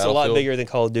 Kind of, Like it's a lot bigger than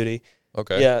Call of Duty.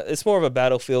 Okay. Yeah, it's more of a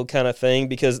Battlefield kind of thing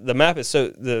because the map is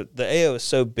the AO is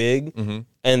so big,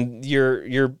 and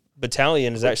your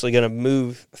battalion is actually going to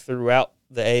move throughout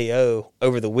the AO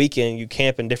over the weekend. You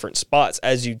camp in different spots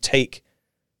as you take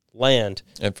land.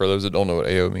 And for those that don't know what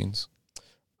AO means,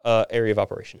 area of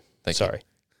operation. Sorry.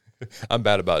 I'm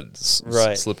bad about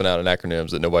slipping out in acronyms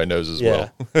that nobody knows as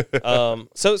well.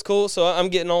 So it's cool. So I'm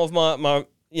getting all of my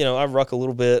I ruck a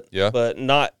little bit, but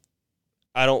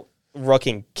I don't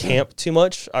rucking camp too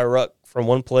much. I ruck from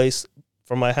one place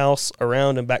from my house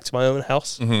around and back to my own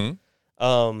house.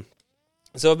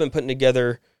 So I've been putting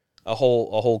together a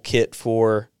whole kit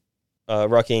for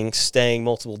rucking, staying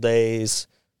multiple days,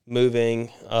 moving,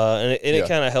 and it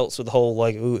kind of helps with the whole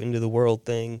into the world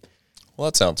thing. Well,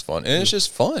 that sounds fun, and it's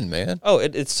just fun, man. Oh,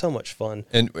 it's so much fun.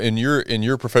 And in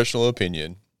your professional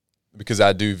opinion, because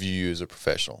I do view you as a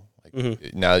professional.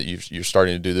 Now that you're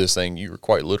starting to do this thing, you're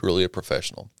quite literally a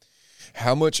professional.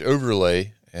 How much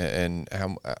overlay and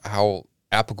how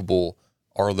applicable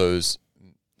are those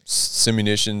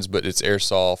simunitions, but it's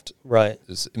airsoft, right?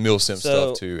 It's milsim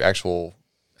stuff to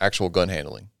actual gun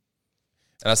handling.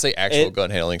 And I say gun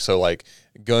handling, so like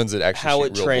guns that actually how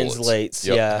shoot it real translates,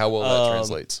 bullets. How well that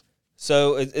translates.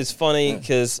 So it's funny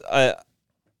because I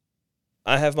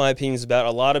have my opinions about it.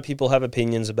 A lot of people have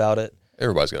opinions about it.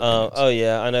 Everybody's got opinions.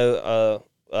 I know.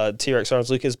 T-Rex Arms,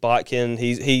 Lucas Botkin,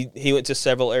 he went to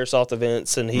several airsoft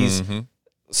events, and he's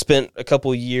spent a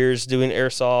couple years doing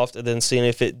airsoft and then seeing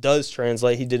if it does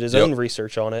translate. He did his own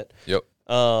research on it.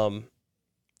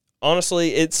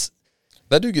 Honestly,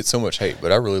 that dude gets so much hate,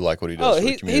 but I really like what he does for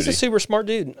the community. He's a super smart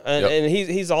dude, and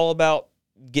he's all about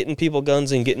getting people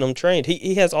guns and getting them trained.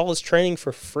 He has all his training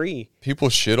for free. People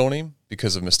shit on him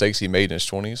because of mistakes he made in his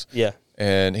 20s. Yeah.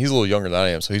 And he's a little younger than I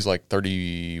am, so he's like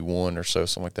 31 or so,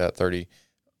 something like that, 30.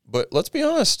 But let's be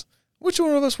honest, which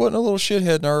one of us wasn't a little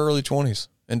shithead in our early 20s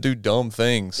and do dumb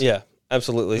things? Yeah,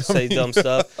 absolutely. Say dumb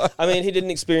stuff. I mean, he didn't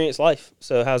experience life,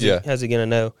 so how's he going to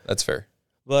know? That's fair.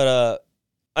 But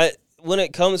when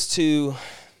it comes to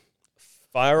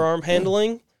firearm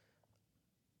handling,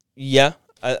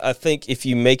 I think if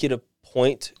you make it a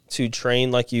point to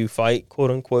train like you fight,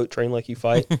 quote unquote, train like you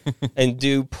fight, and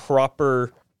do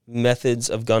proper methods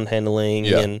of gun handling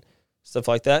and stuff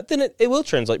like that, then it will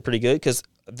translate pretty good because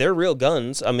they're real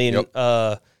guns. I mean,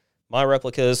 my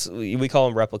replicas, we call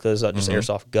them replicas, not just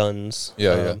airsoft guns.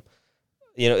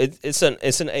 It's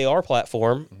an AR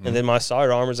platform, and then my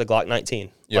sidearm is a Glock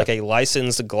 19, like a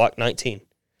licensed Glock 19.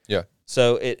 Yeah.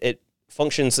 So it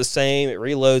functions the same, it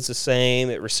reloads the same,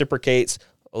 it reciprocates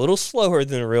a little slower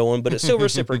than a real one, but it still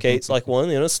reciprocates like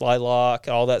one, slide lock,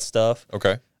 all that stuff.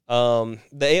 Okay.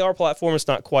 The AR platform is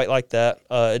not quite like that.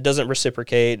 It doesn't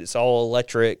reciprocate. It's all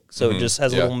electric, so it just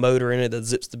has a little motor in it that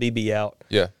zips the BB out.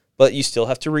 Yeah. But you still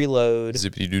have to reload.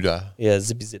 Zippity doo dah. Yeah,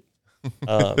 zippy zip.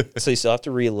 So you still have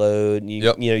to reload.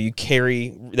 You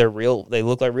carry. They're real. They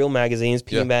look like real magazines,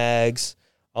 PMags,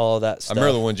 all of that stuff. I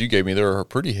remember the ones you gave me. They were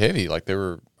pretty heavy. Like they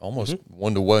were almost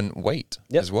 1-to-1 weight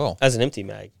as well. As an empty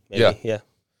mag. Maybe. Yeah.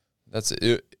 That's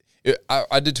it.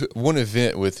 I did one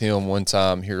event with him one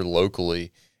time here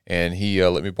locally, and he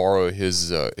let me borrow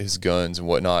his guns and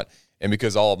whatnot. And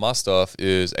because all of my stuff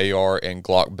is AR and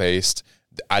Glock based,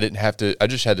 I didn't have to. I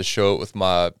just had to show it with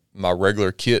my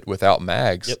regular kit without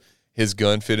mags. Yep. His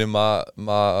gun fit in my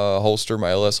holster,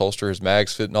 my LS holster. His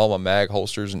mags fit in all my mag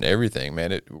holsters and everything.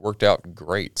 Man, it worked out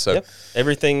great. So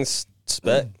everything's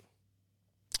spec.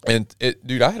 And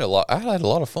dude, I had a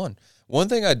lot of fun. One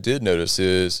thing I did notice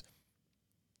is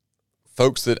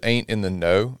folks that ain't in the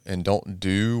know and don't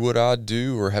do what I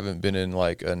do or haven't been in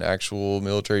like an actual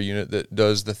military unit that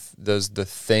does the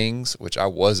things, which I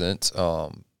wasn't.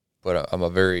 But I'm a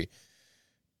very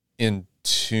in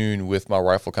tune with my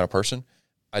rifle kind of person.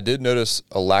 I did notice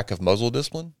a lack of muzzle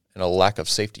discipline and a lack of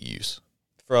safety use.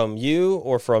 From you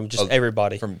or from just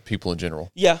everybody? From people in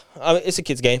general. Yeah, I mean, it's a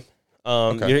kid's game.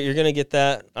 You're going to get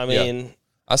that. I mean,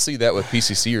 I see that with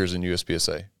PCCers in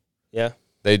USPSA. Yeah.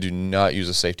 They do not use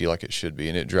a safety like it should be,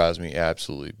 and it drives me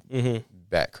absolutely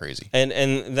bat crazy.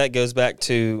 And that goes back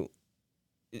to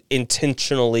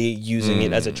intentionally using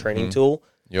it as a training tool.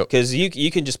 Yep. Because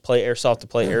you can just play airsoft to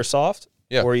play airsoft,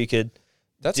 or you could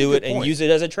do it and use it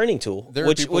as a training tool,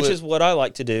 which is what I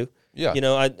like to do.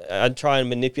 Yeah. I try and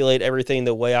manipulate everything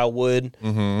the way I would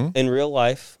in real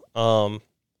life.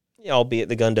 albeit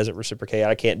the gun doesn't reciprocate.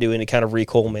 I can't do any kind of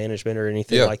recoil management or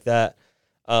anything Yeah. like that.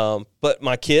 But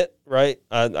my kit, right?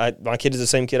 My kit is the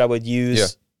same kit I would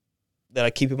use that I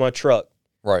keep in my truck.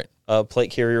 Right.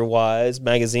 Plate carrier wise,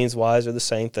 magazines wise are the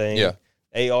same thing. Yeah.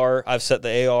 AR, I've set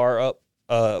the AR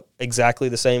up exactly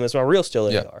the same as my real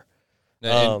steel Yeah. AR.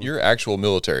 Now, and you're actual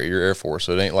military. You're Air Force,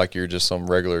 so it ain't like you're just some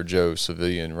regular Joe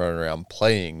civilian running around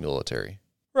playing military.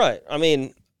 Right. I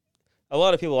mean, a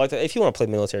lot of people like that. If you want to play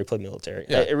military, play military.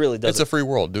 Yeah. It really does. It's a free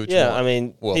world. Do what you Yeah, want. I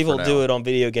mean, Well, people for do now. it on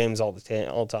video games all the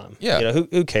time. Yeah. You know,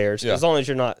 who cares? Yeah. As long as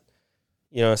you're not,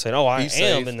 saying, "Oh, I Be am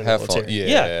safe, in the have military." fun.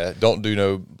 Yeah. Don't do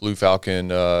no Blue Falcon,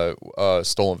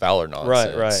 stolen valor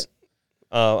nonsense. Right.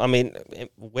 I mean,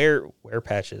 wear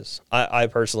patches. I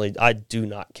personally, I do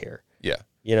not care. Yeah.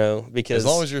 Because As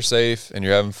long as you're safe and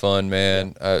you're having fun,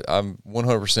 man, I'm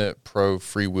 100% pro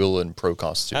free will and pro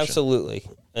Constitution. absolutely,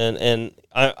 and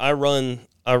I run,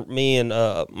 me and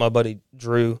my buddy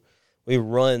Drew, we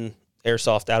run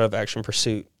airsoft out of Action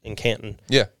Pursuit in Canton.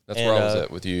 Yeah, that's where I And, was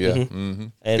at with you. Yeah. Mm-hmm.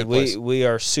 And Good place. we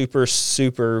are super,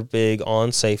 super big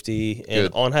on safety and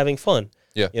Good. on having fun.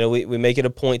 Yeah. We make it a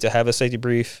point to have a safety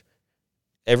brief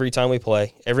every time we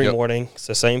play, every Yep. morning. It's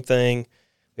the same thing.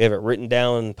 We have it written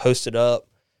down and posted up,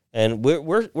 and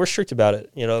we're strict about it.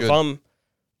 If Good.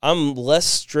 I'm less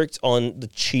strict on the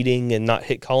cheating and not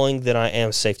hit calling than I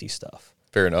am safety stuff.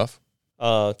 Fair enough.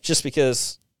 Just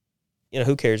because,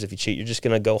 who cares if you cheat? You're just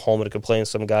going to go home and complain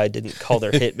some guy didn't call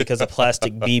their hit because a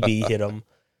plastic BB hit him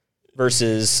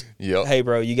versus, Yep. hey,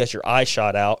 bro, you got your eye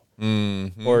shot out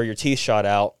Mm-hmm. or your teeth shot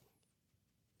out.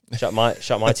 Shot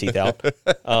my teeth out.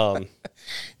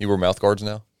 You wear mouth guards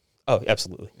now? Oh,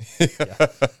 absolutely. Yeah.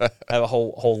 I have a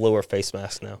whole lower face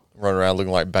mask now. Run around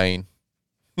looking like Bane.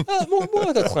 More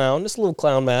like a clown, just a little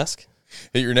clown mask.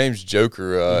 Hey, your name's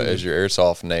Joker as your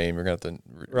airsoft name. You're going to have to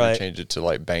Right. change it to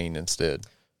like Bane instead.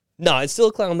 No, it's still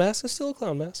a clown mask.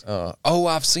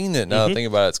 I've seen it. Now I think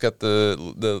about it. It's got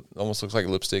the almost looks like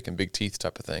lipstick and big teeth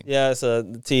type of thing. Yeah, it's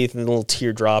the teeth and the little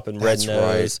teardrop and red That's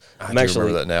nose. right. I do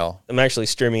remember that now. I'm actually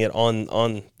streaming it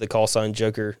on the Call Sign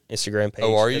Joker Instagram page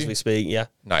Oh, are as you? we speak. Yeah.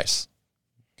 Nice.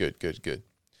 Good.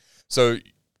 So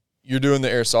you're doing the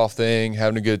airsoft thing,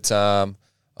 having a good time.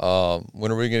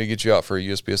 When are we going to get you out for a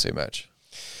USPSA match?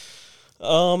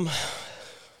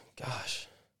 Gosh,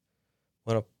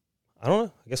 I don't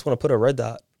know. I guess when I put a red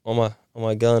dot on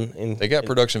my gun, and They got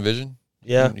production vision.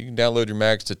 Yeah. You can download your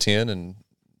mags to 10 and,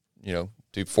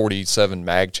 do 47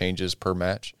 mag changes per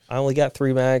match. I only got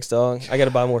 3 mags, dog. I got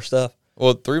to buy more stuff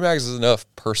Well, 3 mags is enough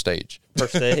per stage. per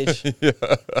stage. I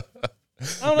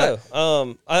don't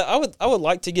know. I would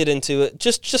like to get into it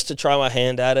just to try my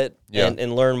hand at it Yeah.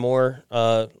 and learn more.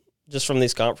 Just from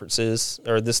these conferences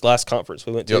or this last conference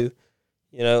we went to.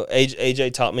 Yep.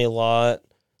 AJ taught me a lot.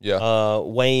 Yeah.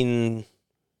 Wayne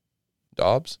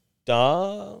Dobbs?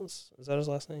 Dawes, is that his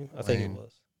last name? I think it Wayne.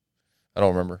 was. I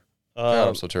don't remember. God, Um,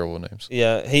 I'm so terrible with names.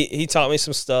 Yeah, he taught me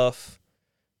some stuff.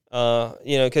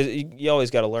 Because you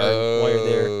always got to learn while you're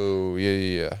there. Oh,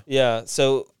 yeah. Yeah,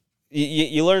 so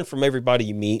you learn from everybody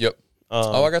you meet. Yep.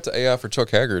 I got to AI for Chuck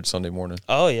Haggard Sunday morning.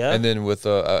 Oh yeah, And then with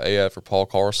AI for Paul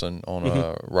Carson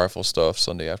on rifle stuff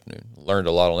Sunday afternoon. Learned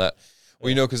a lot on that.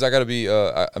 Well, because I got to be,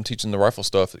 I'm teaching the rifle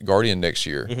stuff at Guardian next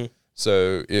year.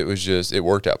 So it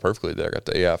worked out perfectly that I got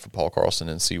the AI for Paul Carson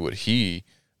and see what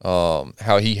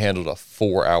how he handled a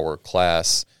 4-hour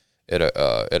class at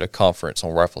a conference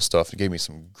on rifle stuff. It gave me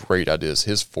some great ideas.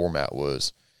 His format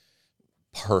was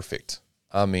perfect.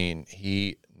 I mean,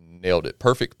 he nailed it.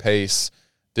 Perfect pace.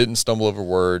 Didn't stumble over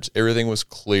words. Everything was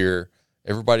clear.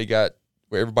 Everybody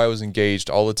was engaged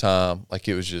all the time. Like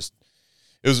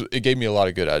it gave me a lot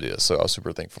of good ideas. So I was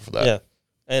super thankful for that. yeah.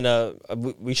 And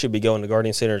we should be going to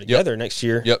Guardian Center together next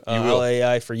year. Yep, you will.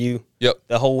 LAI for you. Yep.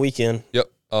 The whole weekend. Yep.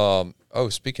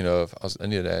 Speaking of, I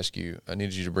needed to ask you. I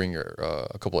needed you to bring your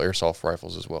a couple of airsoft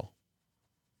rifles as well.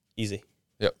 Easy.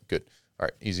 Yep. Good. All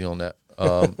right. Easy on that.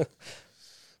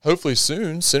 Hopefully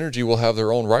soon, Synergy will have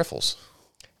their own rifles.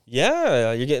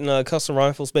 Yeah, you're getting custom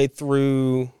rifles made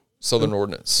through Southern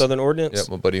Ordnance. Southern Ordnance. Yep.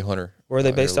 My buddy Hunter. Where are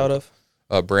they based out of?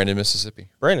 Brandon, Mississippi.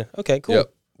 Brandon. Okay, cool.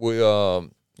 Yep. We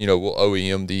we'll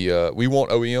OEM the we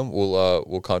won't OEM.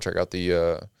 We'll contract out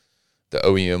the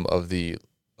OEM of the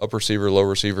upper receiver, lower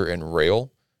receiver, and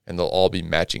rail, and they'll all be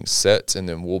matching sets, and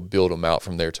then we'll build them out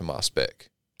from there to my spec.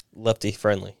 Lefty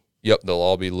friendly. Yep, they'll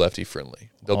all be lefty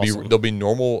friendly. Awesome. They'll be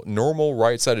normal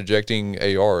right side ejecting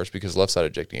ARs because left side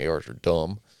ejecting ARs are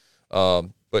dumb.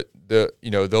 But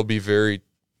they'll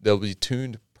be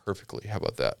tuned perfectly. How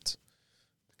about that?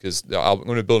 Because I'm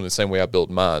going to build them the same way I built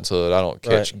mine, so that I don't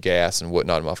catch gas and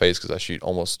whatnot in my face because I shoot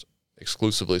almost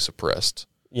exclusively suppressed.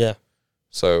 Yeah.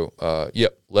 So,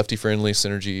 yep, lefty-friendly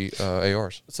Synergy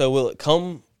ARs. So will it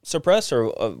come suppressed, or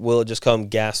will it just come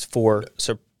gassed for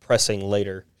suppressing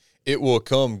later? It will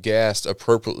come gassed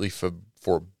appropriately for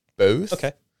both.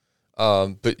 Okay.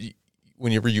 But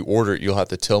whenever you order it, you'll have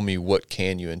to tell me what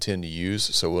can you intend to use,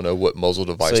 so we'll know what muzzle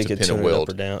device So you to could pin tune and it up weld.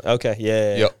 or down. Okay.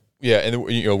 Yeah. Yep. Yeah, and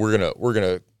then, we're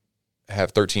gonna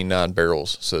have 13.9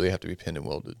 barrels, so they have to be pinned and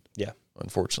welded. Yeah.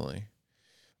 Unfortunately.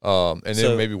 And then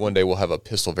So- maybe one day we'll have a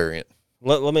pistol variant.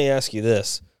 Let me ask you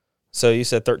this. So you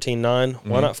said 13.9.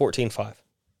 Why not 14.5?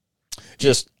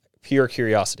 Just pure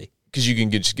curiosity. Because you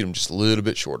can just get them just a little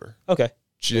bit shorter. Okay.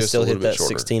 Just still a little hit bit that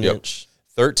shorter. 16 Yep. inch.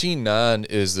 13.9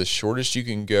 is the shortest you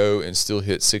can go and still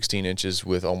hit 16 inches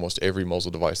with almost every muzzle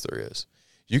device there is.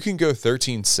 You can go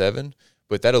 13.7,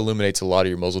 but that eliminates a lot of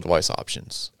your muzzle device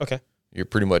options. Okay. You're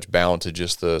pretty much bound to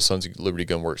just the Sons of Liberty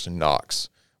Gun Works and Knox,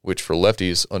 which for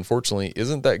lefties, unfortunately,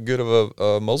 isn't that good of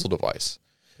a muzzle device.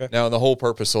 Okay. Now, the whole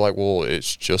purpose of well,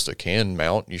 it's just a can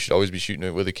mount. You should always be shooting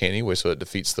it with a can anyway, so it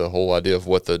defeats the whole idea of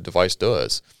what the device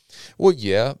does. Well,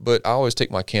 yeah, but I always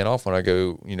take my can off when I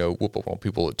go, whoop up on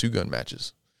people at 2-gun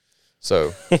matches.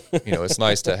 So, it's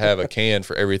nice to have a can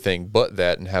for everything but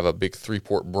that and have a big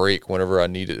 3-port break whenever I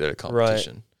need it at a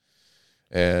competition.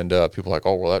 Right. And people are like,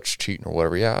 oh, well, that's cheating or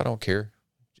whatever. Yeah, I don't care.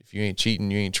 If you ain't cheating,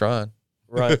 you ain't trying.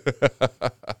 Right.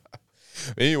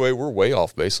 Anyway, we're way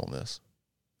off base on this.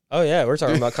 Oh, yeah. We're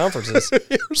talking about conferences.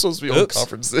 We're supposed to be on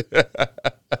conferences.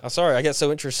 I'm sorry. I got so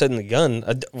interested in the gun.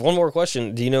 One more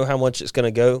question. Do you know how much it's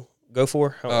going to go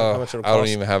for? How much it'll cost? I don't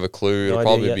even have a clue. It'll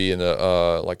probably be in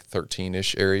the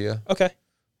 13-ish area. Okay.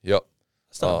 Yep.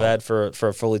 That's not bad for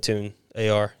a fully tuned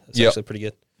AR. It's actually pretty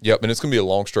good. Yep, and it's going to be a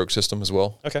long stroke system as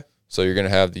well. Okay. So you're going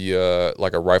to have the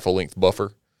like a rifle length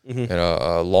buffer and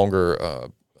a longer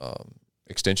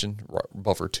extension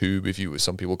buffer tube,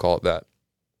 some people call it that.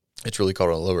 It's really called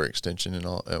a lower extension and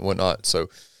whatnot. So,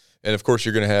 and of course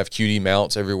you're going to have QD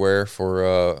mounts everywhere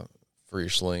for your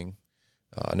sling.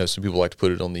 I know some people like to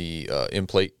put it on the end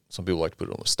plate. Some people like to put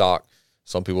it on the stock.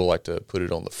 Some people like to put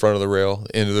it on the front of the rail,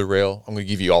 the end of the rail. I'm going to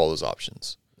give you all those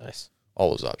options. Nice. All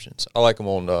those options. I like them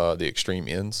on the extreme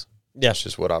ends. Yeah. That's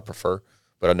just what I prefer.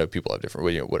 But I know people have different,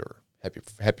 whatever.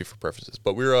 Happy for preferences.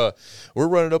 But we're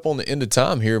running up on the end of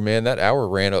time here, man. That hour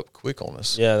ran up quick on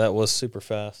us. Yeah, that was super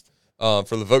fast.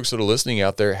 For the folks that are listening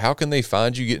out there, how can they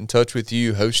find you, get in touch with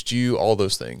you, host you, all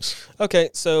those things?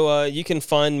 Okay, so you can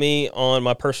find me on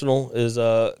my personal is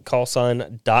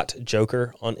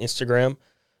callsign.joker on Instagram.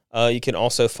 You can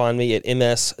also find me at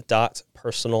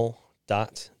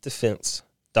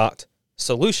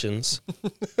ms.personal.defense.solutions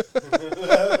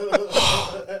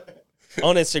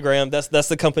on Instagram. That's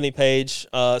the company page.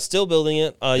 Still building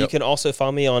it. You can also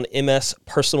find me on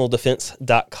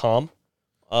mspersonaldefense.com.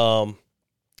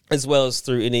 As well as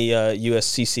through any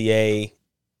USCCA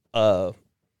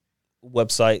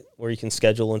website where you can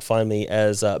schedule and find me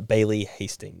as Bailey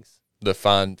Hastings. The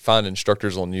find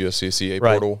instructors on USCCA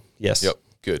Right. portal? Yes. Yep,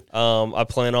 good. I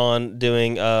plan on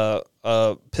doing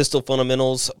pistol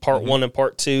fundamentals part 1 and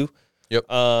part 2. Yep.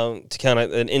 To kind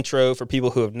of an intro for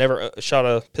people who have never shot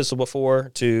a pistol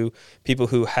before to people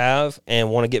who have and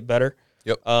want to get better.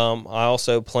 Yep. I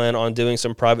also plan on doing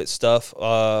some private stuff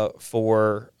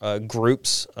for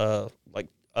groups like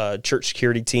church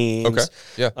security teams. Okay.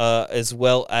 Yeah. As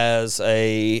well as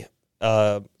say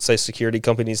security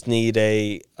companies need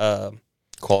a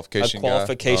Qualification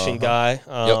guy.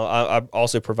 I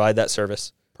also provide that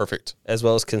service. Perfect. As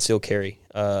well as concealed carry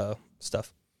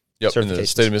stuff. Yep. In the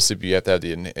state of Mississippi, you have to have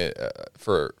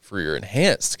for your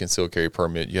enhanced concealed carry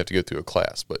permit, you have to go through a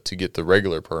class. But to get the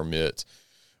regular permit,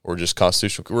 or just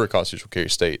we're a constitutional carry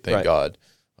state, thank God.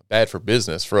 Bad for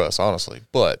business for us, honestly.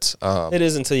 But it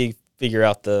is until you figure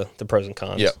out the pros and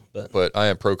cons. Yeah, but I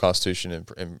am pro Constitution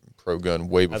and pro gun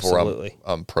way before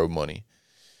I'm pro money.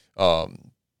 All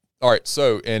right,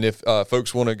 so and if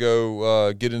folks want to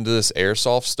go get into this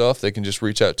airsoft stuff, they can just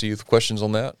reach out to you with questions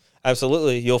on that.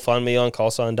 Absolutely, you'll find me on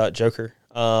callsign.joker.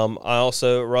 I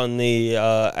also run the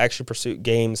Action Pursuit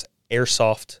Games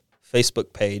Airsoft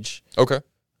Facebook page. Okay.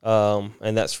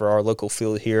 And that's for our local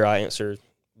field here. I answer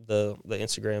the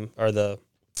Instagram or the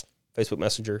Facebook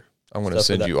Messenger. I'm going to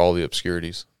send you all the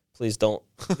obscurities. Please don't.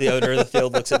 The owner of the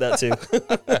field looks at that too.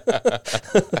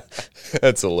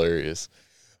 That's hilarious.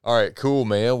 All right, cool,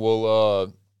 man.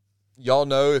 Well, y'all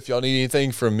know if y'all need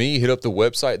anything from me, hit up the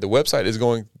website. The website is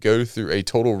going to go through a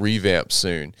total revamp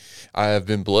soon. I have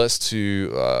been blessed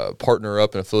to partner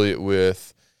up and affiliate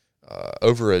with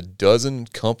over a dozen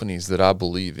companies that I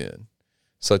believe in,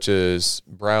 such as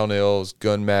Brownells,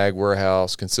 Gun Mag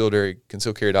Warehouse,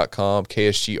 concealcarry.com,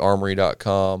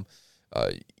 KSGarmory.com,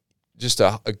 just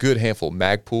a good handful.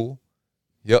 Magpool,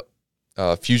 yep,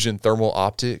 Fusion Thermal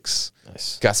Optics.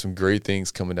 Nice. Got some great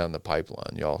things coming down the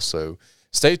pipeline, y'all. So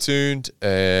stay tuned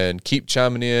and keep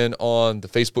chiming in on the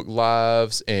Facebook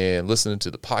Lives and listening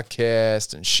to the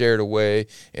podcast and share it away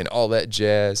and all that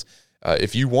jazz.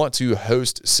 If you want to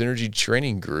host Synergy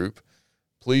Training Group,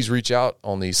 please reach out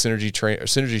on the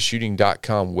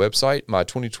synergyshooting.com website. My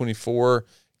 2024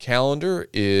 calendar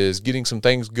is getting some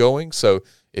things going. So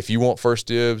if you want first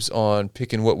dibs on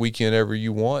picking what weekend ever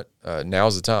you want,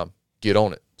 now's the time. Get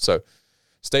on it. So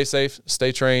stay safe,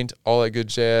 stay trained, all that good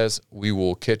jazz. We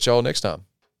will catch y'all next time.